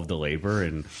do all of the labor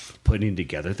and putting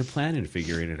together the plan and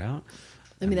figuring it out?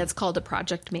 I mean, that's called a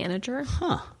project manager.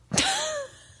 Huh.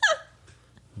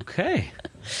 Okay.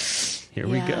 Here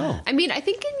we go. I mean, I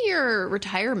think in your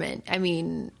retirement, I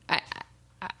mean,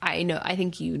 I know, I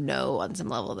think on some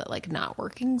level that like not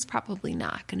working is probably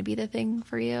not going to be the thing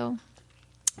for you.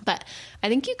 But I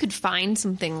think you could find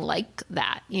something like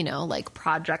that, like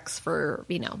projects for,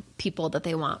 people that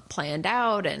they want planned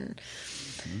out and,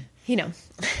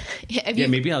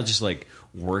 maybe I'll just like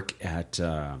work at,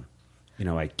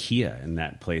 IKEA in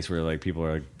that place where like people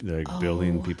are like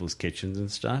building people's kitchens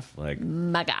and stuff. Like,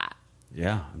 my God.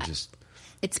 Yeah.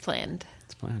 It's planned.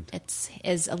 It's planned. It's,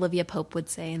 as Olivia Pope would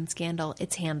say in Scandal,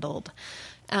 it's handled.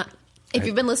 If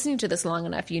you've been listening to this long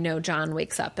enough, John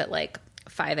wakes up at like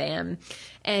 5 a.m.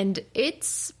 and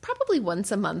it's probably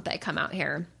once a month I come out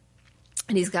here.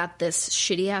 And he's got this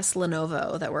shitty-ass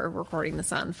Lenovo that we're recording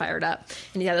this on fired up.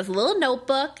 And he's got this little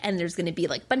notebook, and there's going to be,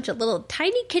 like, a bunch of little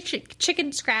tiny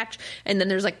chicken scratch. And then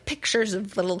there's, like, pictures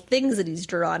of little things that he's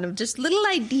drawn of just little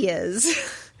ideas.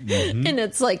 Mm-hmm. And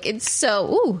it's, like, it's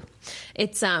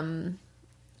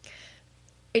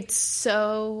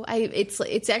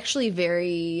actually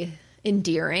very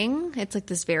endearing. It's, like,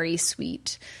 this very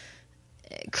sweet,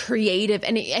 creative.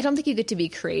 And I don't think you get to be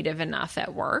creative enough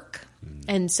at work.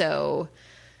 And so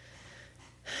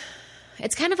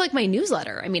it's kind of like my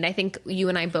newsletter. I mean, I think you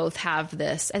and I both have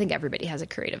this. I think everybody has a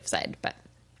creative side, but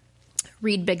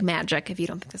read Big Magic if you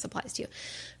don't think this applies to you.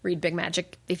 Read Big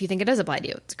Magic if you think it does apply to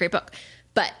you. It's a great book.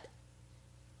 But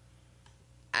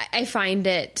I find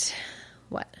it...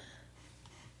 What?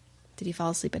 Did he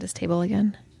fall asleep at his table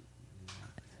again?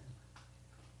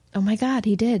 Oh my God,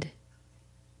 he did.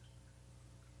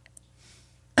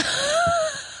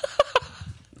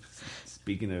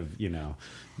 Speaking of,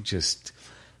 just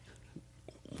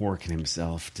working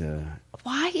himself to...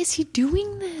 Why is he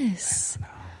doing this? I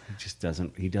don't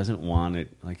know. He doesn't want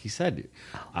it. Like he said,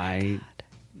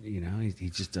 he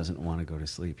just doesn't want to go to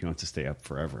sleep. He wants to stay up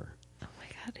forever. Oh my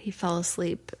God. He fell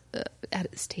asleep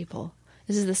at his table.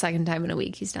 This is the second time in a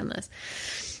week he's done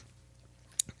this.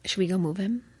 Should we go move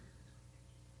him?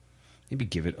 Maybe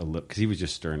give it a look, because he was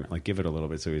just stirring. Like, give it a little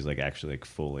bit so he's like actually like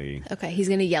fully. Okay, he's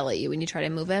gonna yell at you when you try to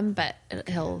move him, but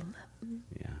it'll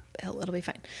be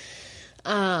fine.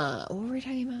 What were we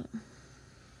talking about?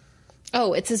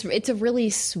 Oh, it's a really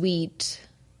sweet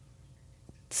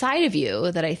side of you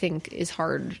that I think is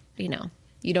hard.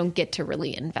 You don't get to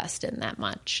really invest in that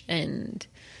much,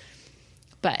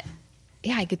 but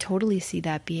yeah, I could totally see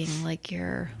that being like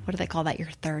your, what do they call that?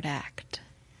 Your third act.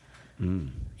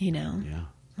 Yeah.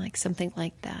 Like something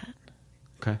like that.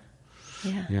 Okay.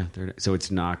 Yeah. Yeah. So it's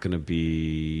not going to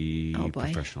be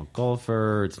professional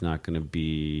golfer. It's not going to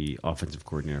be offensive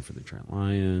coordinator for the Detroit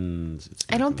Lions.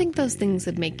 I don't think those things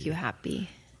would make you happy.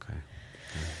 Okay.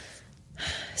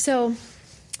 So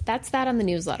that's that on the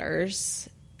newsletters.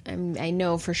 I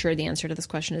know for sure the answer to this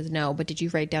question is no, but did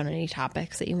you write down any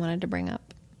topics that you wanted to bring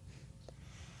up?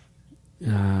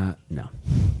 No.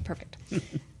 Perfect.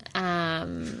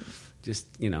 Just,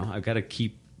 I've got to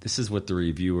keep... This is what the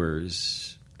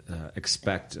reviewers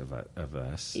expect of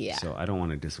us. Yeah. So I don't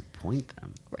want to disappoint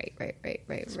them. Right.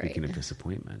 Speaking of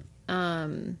disappointment.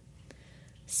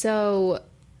 So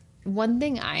one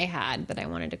thing I had that I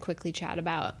wanted to quickly chat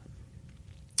about,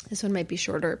 this one might be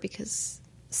shorter because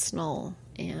Snull,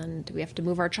 and we have to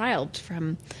move our child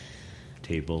from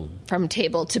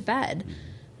table to bed.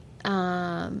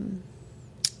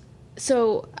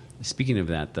 So speaking of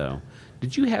that, though,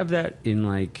 did you have that in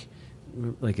like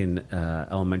in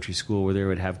elementary school where they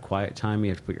would have quiet time?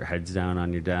 You have to put your heads down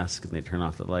on your desk and they turn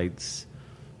off the lights.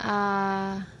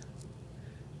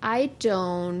 I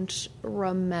don't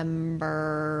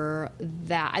remember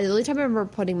that. The only time I remember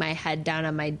putting my head down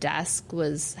on my desk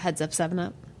was Heads Up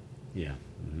 7-Up. Yeah.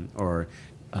 Mm-hmm. Or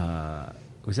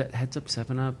was that Heads Up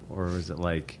 7-Up? Or was it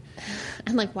like...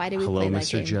 And like, why did we Hello, play that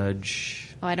Mr. game?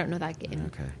 Judge? Oh, I don't know that game.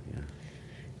 Okay, yeah.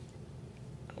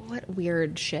 What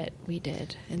weird shit we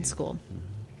did in school. Mm-hmm.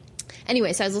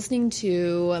 Anyway, so I was listening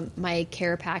to my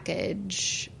care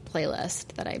package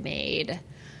playlist that I made.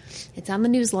 It's on the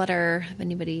newsletter. If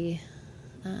anybody,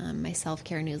 my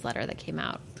self-care newsletter that came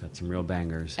out. Got some real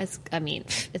bangers.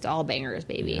 It's all bangers,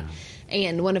 baby. Yeah.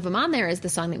 And one of them on there is the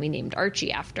song that we named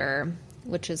Archie after,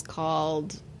 which is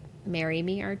called Marry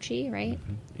Me, Archie, right?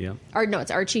 Mm-hmm. Yeah. Or no,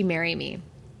 it's Archie, Marry Me.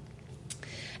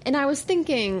 And I was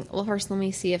thinking, well, first let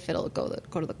me see if it'll go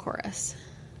to the chorus.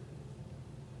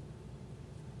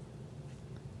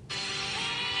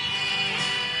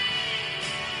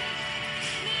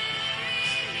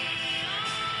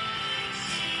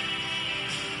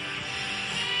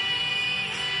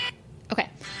 Okay.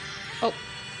 Oh.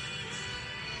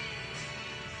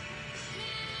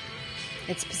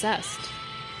 It's possessed.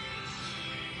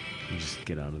 You just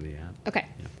get out of the app. Okay.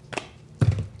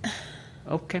 Yeah.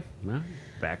 Okay. Well,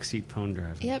 backseat phone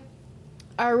driving. Yep.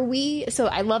 So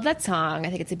I love that song. I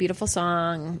think it's a beautiful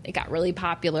song. It got really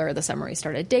popular the summer we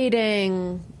started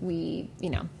dating. We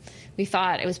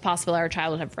thought it was possible our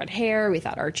child would have red hair. We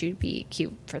thought Archie would be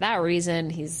cute for that reason.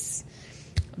 He's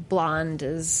blonde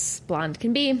as blonde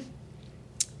can be.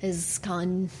 Is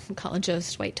Colin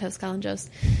Jost, White Toast Colin Jost.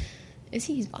 Is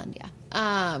he? He's blonde, yeah.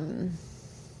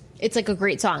 It's like a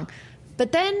great song.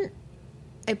 But then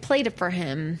I played it for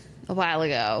him a while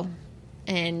ago,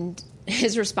 and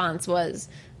his response was,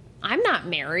 I'm not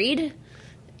married.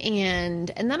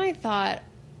 And then I thought,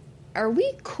 are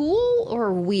we cool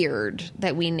or weird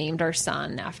that we named our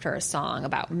son after a song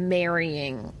about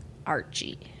marrying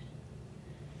Archie?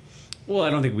 Well, I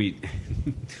don't think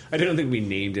we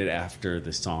named it after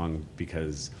the song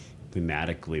because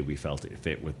thematically we felt it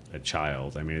fit with a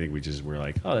child. I mean, I think we just were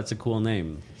like, oh, that's a cool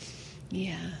name.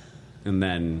 Yeah. And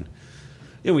then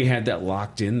we had that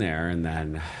locked in there, and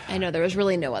then I know there was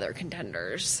really no other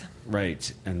contenders.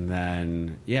 Right. And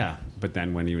then, yeah. But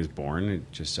then when he was born,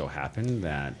 it just so happened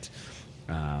that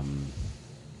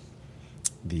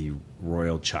the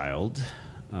royal child...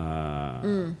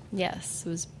 yes,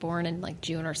 was born in like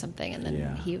June or something, and then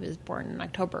yeah. he was born in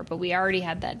October. But we already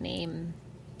had that name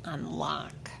on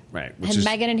lock. Right. And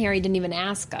Meghan and Harry didn't even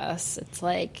ask us. It's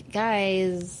like,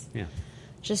 guys... Yeah.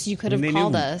 Just you could have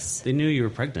called us. They knew you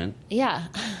were pregnant. Yeah.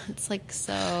 It's like,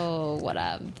 so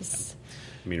whatever.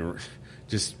 I mean,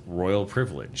 just royal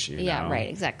privilege, you know? Yeah, right,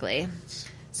 exactly.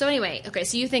 So anyway, okay,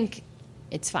 so you think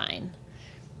it's fine?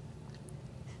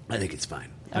 I think it's fine.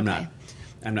 Okay.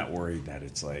 I'm not worried that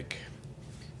it's like,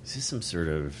 is this some sort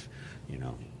of,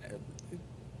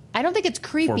 I don't think it's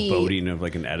creepy. Foreboding of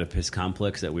like an Oedipus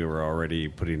complex that we were already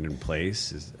putting in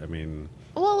place?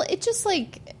 Well, it just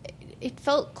like... It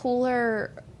felt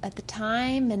cooler at the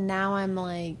time, and now I'm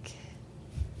like,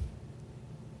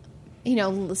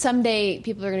 someday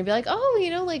people are going to be like,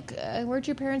 oh, where'd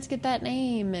your parents get that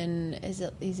name? And is he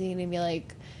going to be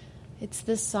like, it's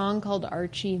this song called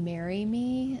Archie, Marry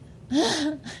Me?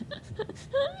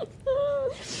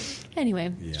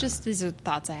 Anyway, yeah. Just these are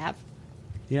thoughts I have.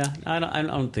 Yeah, I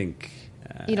don't think...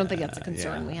 you don't think that's a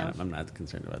concern we have? I'm not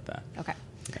concerned about that. Okay.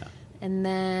 Yeah. And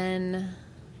then...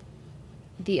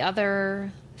 The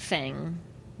other thing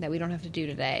that we don't have to do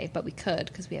today, but we could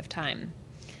because we have time.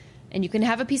 And you can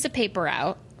have a piece of paper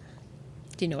out.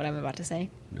 Do you know what I'm about to say?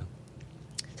 No.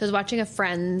 So I was watching a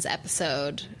Friends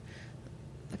episode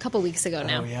a couple weeks ago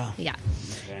now. Oh, yeah. Yeah.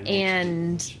 Okay,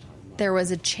 and there was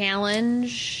a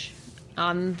challenge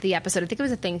on the episode. I think it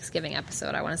was a Thanksgiving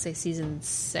episode. I want to say season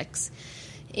 6.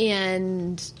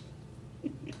 And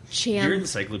your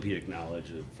encyclopedic knowledge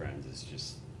of Friends is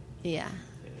just... Yeah.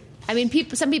 I mean,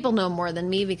 some people know more than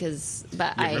me I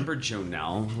remember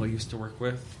Jonelle, who I used to work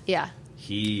with? Yeah.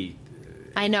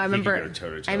 I know. I remember.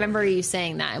 I remember you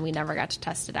saying that, and we never got to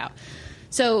test it out.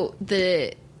 So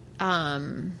the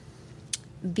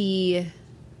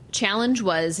challenge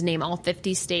was name all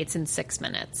 50 states in 6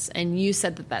 minutes, and you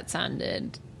said that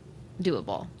sounded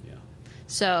doable. Yeah.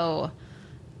 So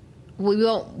we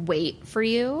won't wait for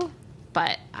you.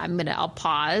 But I'll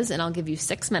pause and I'll give you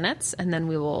 6 minutes, and then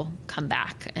we will come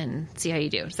back and see how you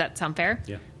do. Does that sound fair?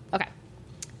 Yeah. Okay.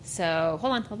 So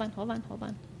hold on.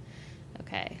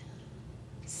 Okay.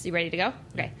 So you ready to go?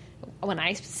 Okay. When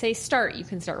I say start, you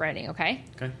can start writing, okay?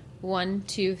 Okay. 1,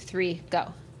 2, 3,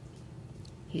 go.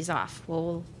 He's off.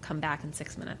 We'll come back in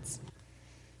 6 minutes.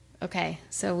 Okay,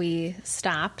 so we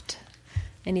stopped,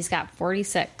 and he's got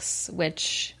 46,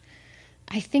 which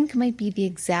I think might be the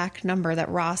exact number that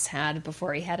Ross had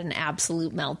before he had an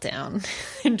absolute meltdown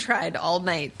and tried all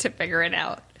night to figure it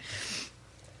out.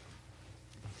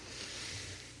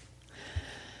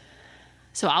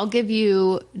 So I'll give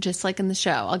you, just like in the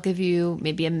show, I'll give you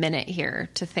maybe a minute here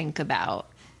to think about.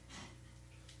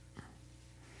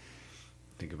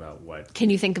 Think about what? Can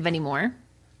you think of any more?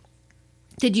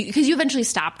 Did you, because you eventually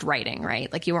stopped writing,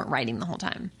 right? Like you weren't writing the whole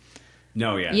time.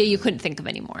 No, yeah. Yeah, you couldn't think of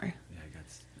any more. Yeah, I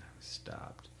was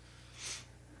stopped.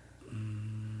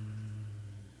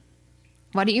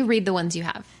 Why don't you read the ones you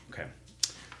have? Okay.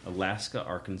 Alaska,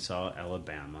 Arkansas,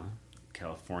 Alabama,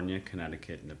 California,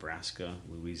 Connecticut, Nebraska,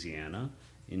 Louisiana,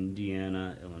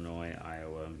 Indiana, Illinois,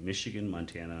 Iowa, Michigan,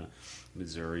 Montana,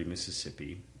 Missouri,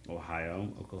 Mississippi, Ohio,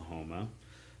 Oklahoma,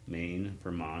 Maine,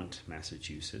 Vermont,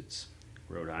 Massachusetts,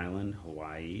 Rhode Island,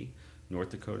 Hawaii,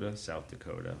 North Dakota, South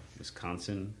Dakota,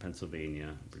 Wisconsin,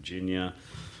 Pennsylvania, Virginia,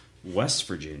 West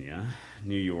Virginia,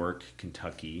 New York,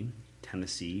 Kentucky,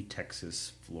 Tennessee,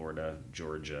 Texas, Florida,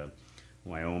 Georgia,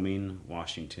 Wyoming,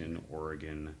 Washington,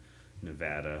 Oregon,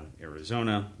 Nevada,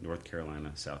 Arizona, North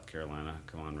Carolina, South Carolina.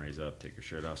 Come on, raise up, take your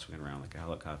shirt off, swing around like a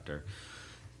helicopter.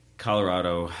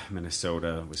 Colorado,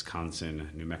 Minnesota, Wisconsin,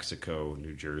 New Mexico,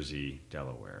 New Jersey,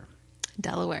 Delaware.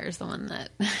 Delaware is the one that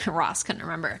Ross couldn't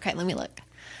remember. Okay, let me look.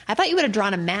 I thought you would have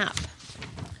drawn a map.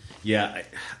 Yeah,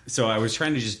 so I was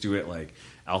trying to just do it like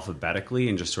alphabetically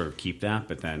and just sort of keep that,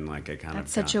 but then like I kind of...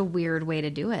 That's such a weird way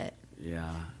to do it.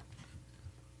 Yeah.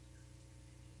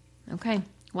 Okay.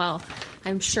 Well,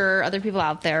 I'm sure other people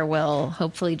out there will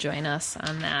hopefully join us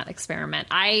on that experiment.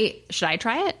 Should I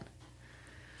try it?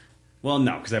 Well,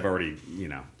 no, because I've already,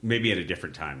 maybe at a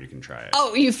different time you can try it.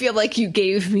 Oh, you feel like you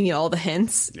gave me all the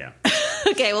hints? Yeah.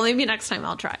 Okay, well, maybe next time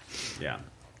I'll try. Yeah.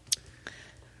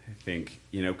 I think,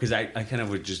 because I kind of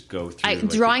would just go through...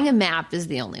 drawing a map is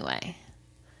the only way.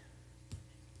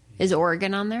 Is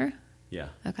Oregon on there? Yeah.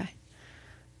 Okay.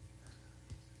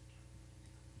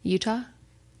 Utah?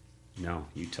 No,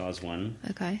 Utah's one.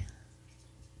 Okay.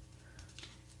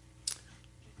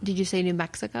 Did you say New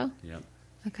Mexico? Yep.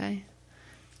 Okay.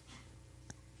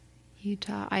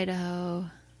 Utah, Idaho,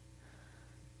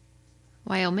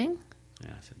 Wyoming?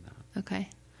 Yeah, I said that. Okay.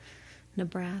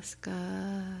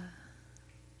 Nebraska,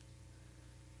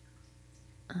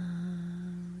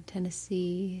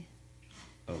 Tennessee.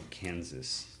 Oh,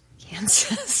 Kansas.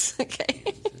 Kansas.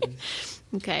 Okay.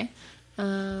 Okay.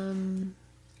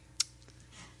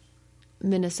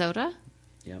 Minnesota?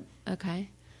 Yep. Okay.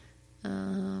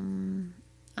 Iowa,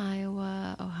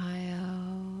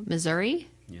 Ohio, Missouri?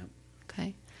 Yep.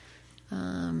 Okay.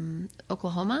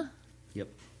 Oklahoma? Yep.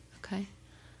 Okay.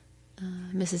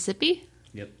 Mississippi?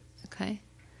 Yep. Okay.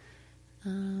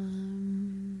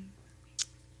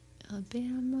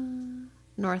 Alabama?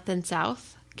 North and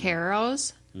South?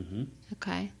 Caros? Mm-hmm.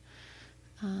 Okay.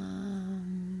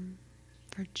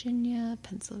 Virginia,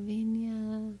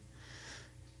 Pennsylvania,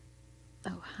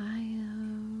 Ohio,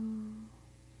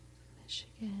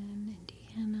 Michigan,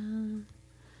 Indiana.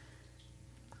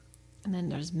 And then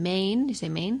there's Maine. You say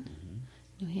Maine?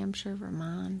 Mm-hmm. New Hampshire,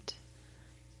 Vermont,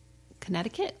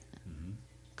 Connecticut. Mm-hmm.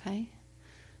 Okay.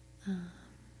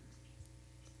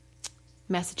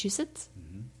 Massachusetts.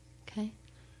 Mm-hmm. Okay.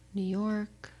 New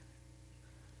York.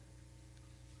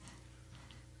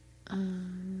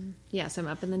 Yeah, so I'm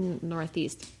up in the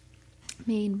Northeast.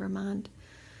 Maine, Vermont,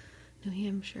 New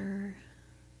Hampshire,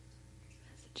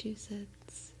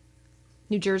 Massachusetts,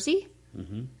 New Jersey.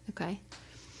 Mm-hmm. Okay.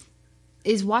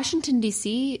 Is Washington,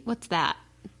 D.C., what's that?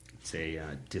 It's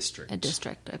a district. A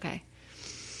district, okay.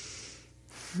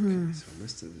 Okay, so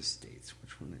list of the states.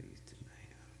 Which one of these didn't I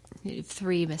have? You have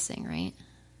 3 missing, right?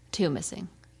 2 missing.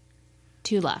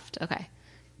 2 left, okay.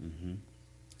 Mm-hmm.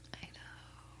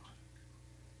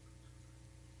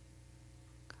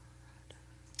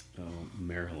 Oh,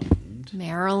 Maryland.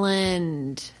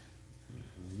 Maryland.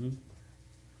 Mm-hmm.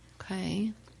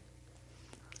 Okay.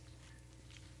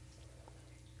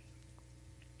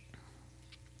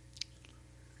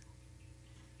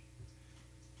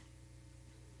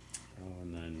 Oh,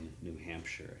 and then New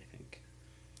Hampshire, I think.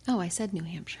 Oh, I said New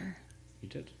Hampshire. You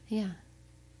did? Yeah. Did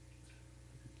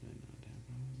I not have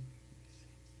one?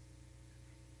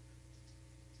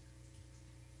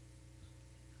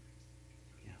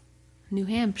 Yeah. New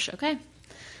Hampshire. Okay.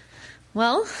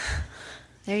 Well,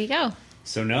 there you go.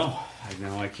 So no,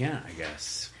 I can't, I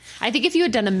guess. I think if you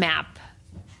had done a map,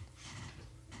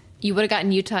 You would have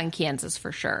gotten Utah and Kansas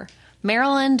for sure.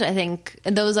 Maryland, I think,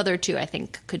 and those other two, I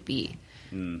think, could be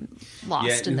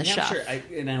lost in the shuffle.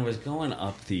 I was going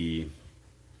up the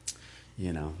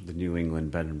New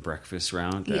England bed and breakfast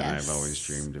route that I've always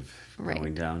dreamed of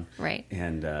going down. Right.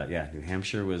 And New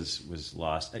Hampshire was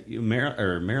lost.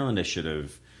 Maryland, I should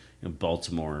have.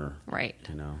 Baltimore. Right.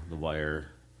 The Wire.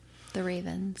 The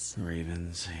Ravens.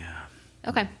 Yeah.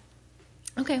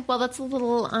 Okay. Well, that's a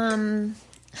little.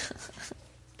 If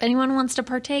anyone wants to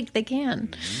partake, they can.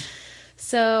 Mm-hmm.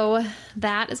 So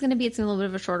that is going to be, it's a little bit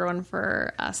of a shorter one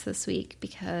for us this week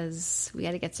because we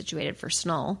got to get situated for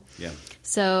Snow. Yeah.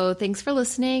 So thanks for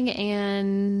listening.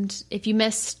 And if you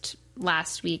missed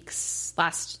last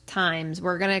times,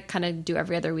 we're going to kind of do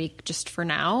every other week just for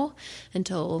now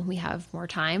until we have more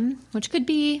time, which could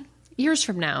be years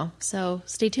from now. So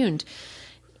stay tuned.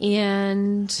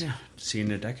 And see you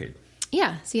in a decade.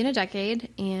 Yeah. See you in a decade.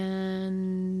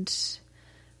 And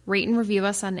rate and review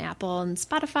us on Apple and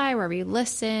Spotify, wherever you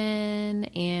listen.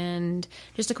 And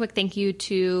just a quick thank you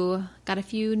got a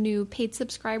few new paid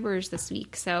subscribers this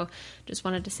week. So just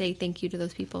wanted to say thank you to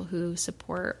those people who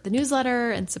support the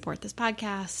newsletter and support this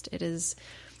podcast. It is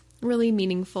really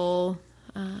meaningful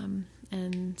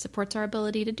and supports our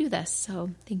ability to do this. So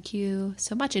thank you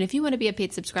so much. And if you want to be a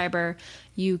paid subscriber,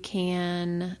 you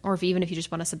can, or even if you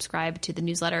just want to subscribe to the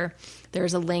newsletter,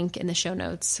 there's a link in the show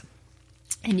notes.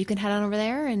 And you can head on over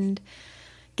there and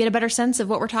get a better sense of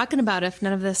what we're talking about if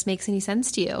none of this makes any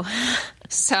sense to you.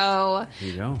 So there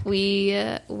you go. We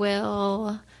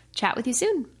will chat with you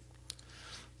soon.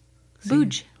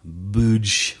 Booge.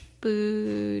 Booge.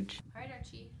 Booge. All right,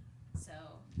 Archie. So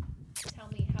tell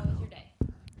me, how was your day?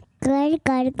 Good.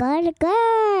 I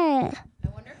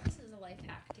wonder if this is a life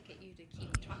hack to get you to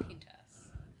keep talking to us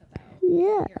about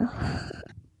your life.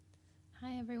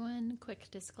 Hi, everyone.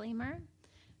 Quick disclaimer.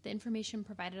 The information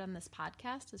provided on this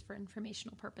podcast is for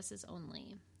informational purposes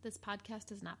only. This podcast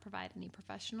does not provide any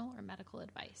professional or medical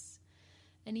advice.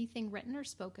 Anything written or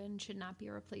spoken should not be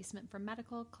a replacement for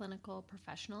medical, clinical,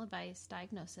 professional advice,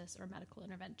 diagnosis, or medical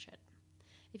intervention.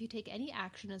 If you take any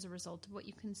action as a result of what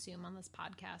you consume on this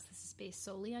podcast, this is based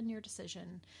solely on your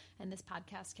decision, and this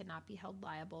podcast cannot be held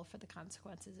liable for the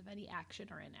consequences of any action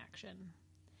or inaction.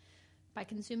 By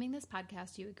consuming this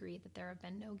podcast, you agree that there have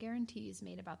been no guarantees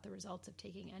made about the results of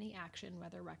taking any action,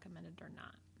 whether recommended or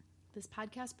not. This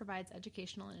podcast provides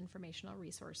educational and informational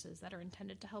resources that are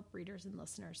intended to help readers and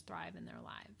listeners thrive in their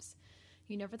lives.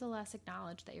 You nevertheless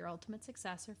acknowledge that your ultimate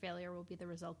success or failure will be the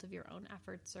result of your own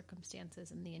efforts,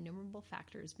 circumstances, and the innumerable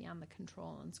factors beyond the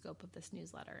control and scope of this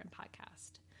newsletter and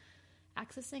podcast.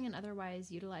 Accessing and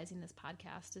otherwise utilizing this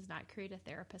podcast does not create a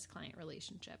therapist-client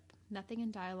relationship. Nothing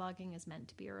in dialoguing is meant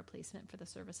to be a replacement for the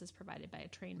services provided by a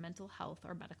trained mental health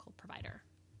or medical provider.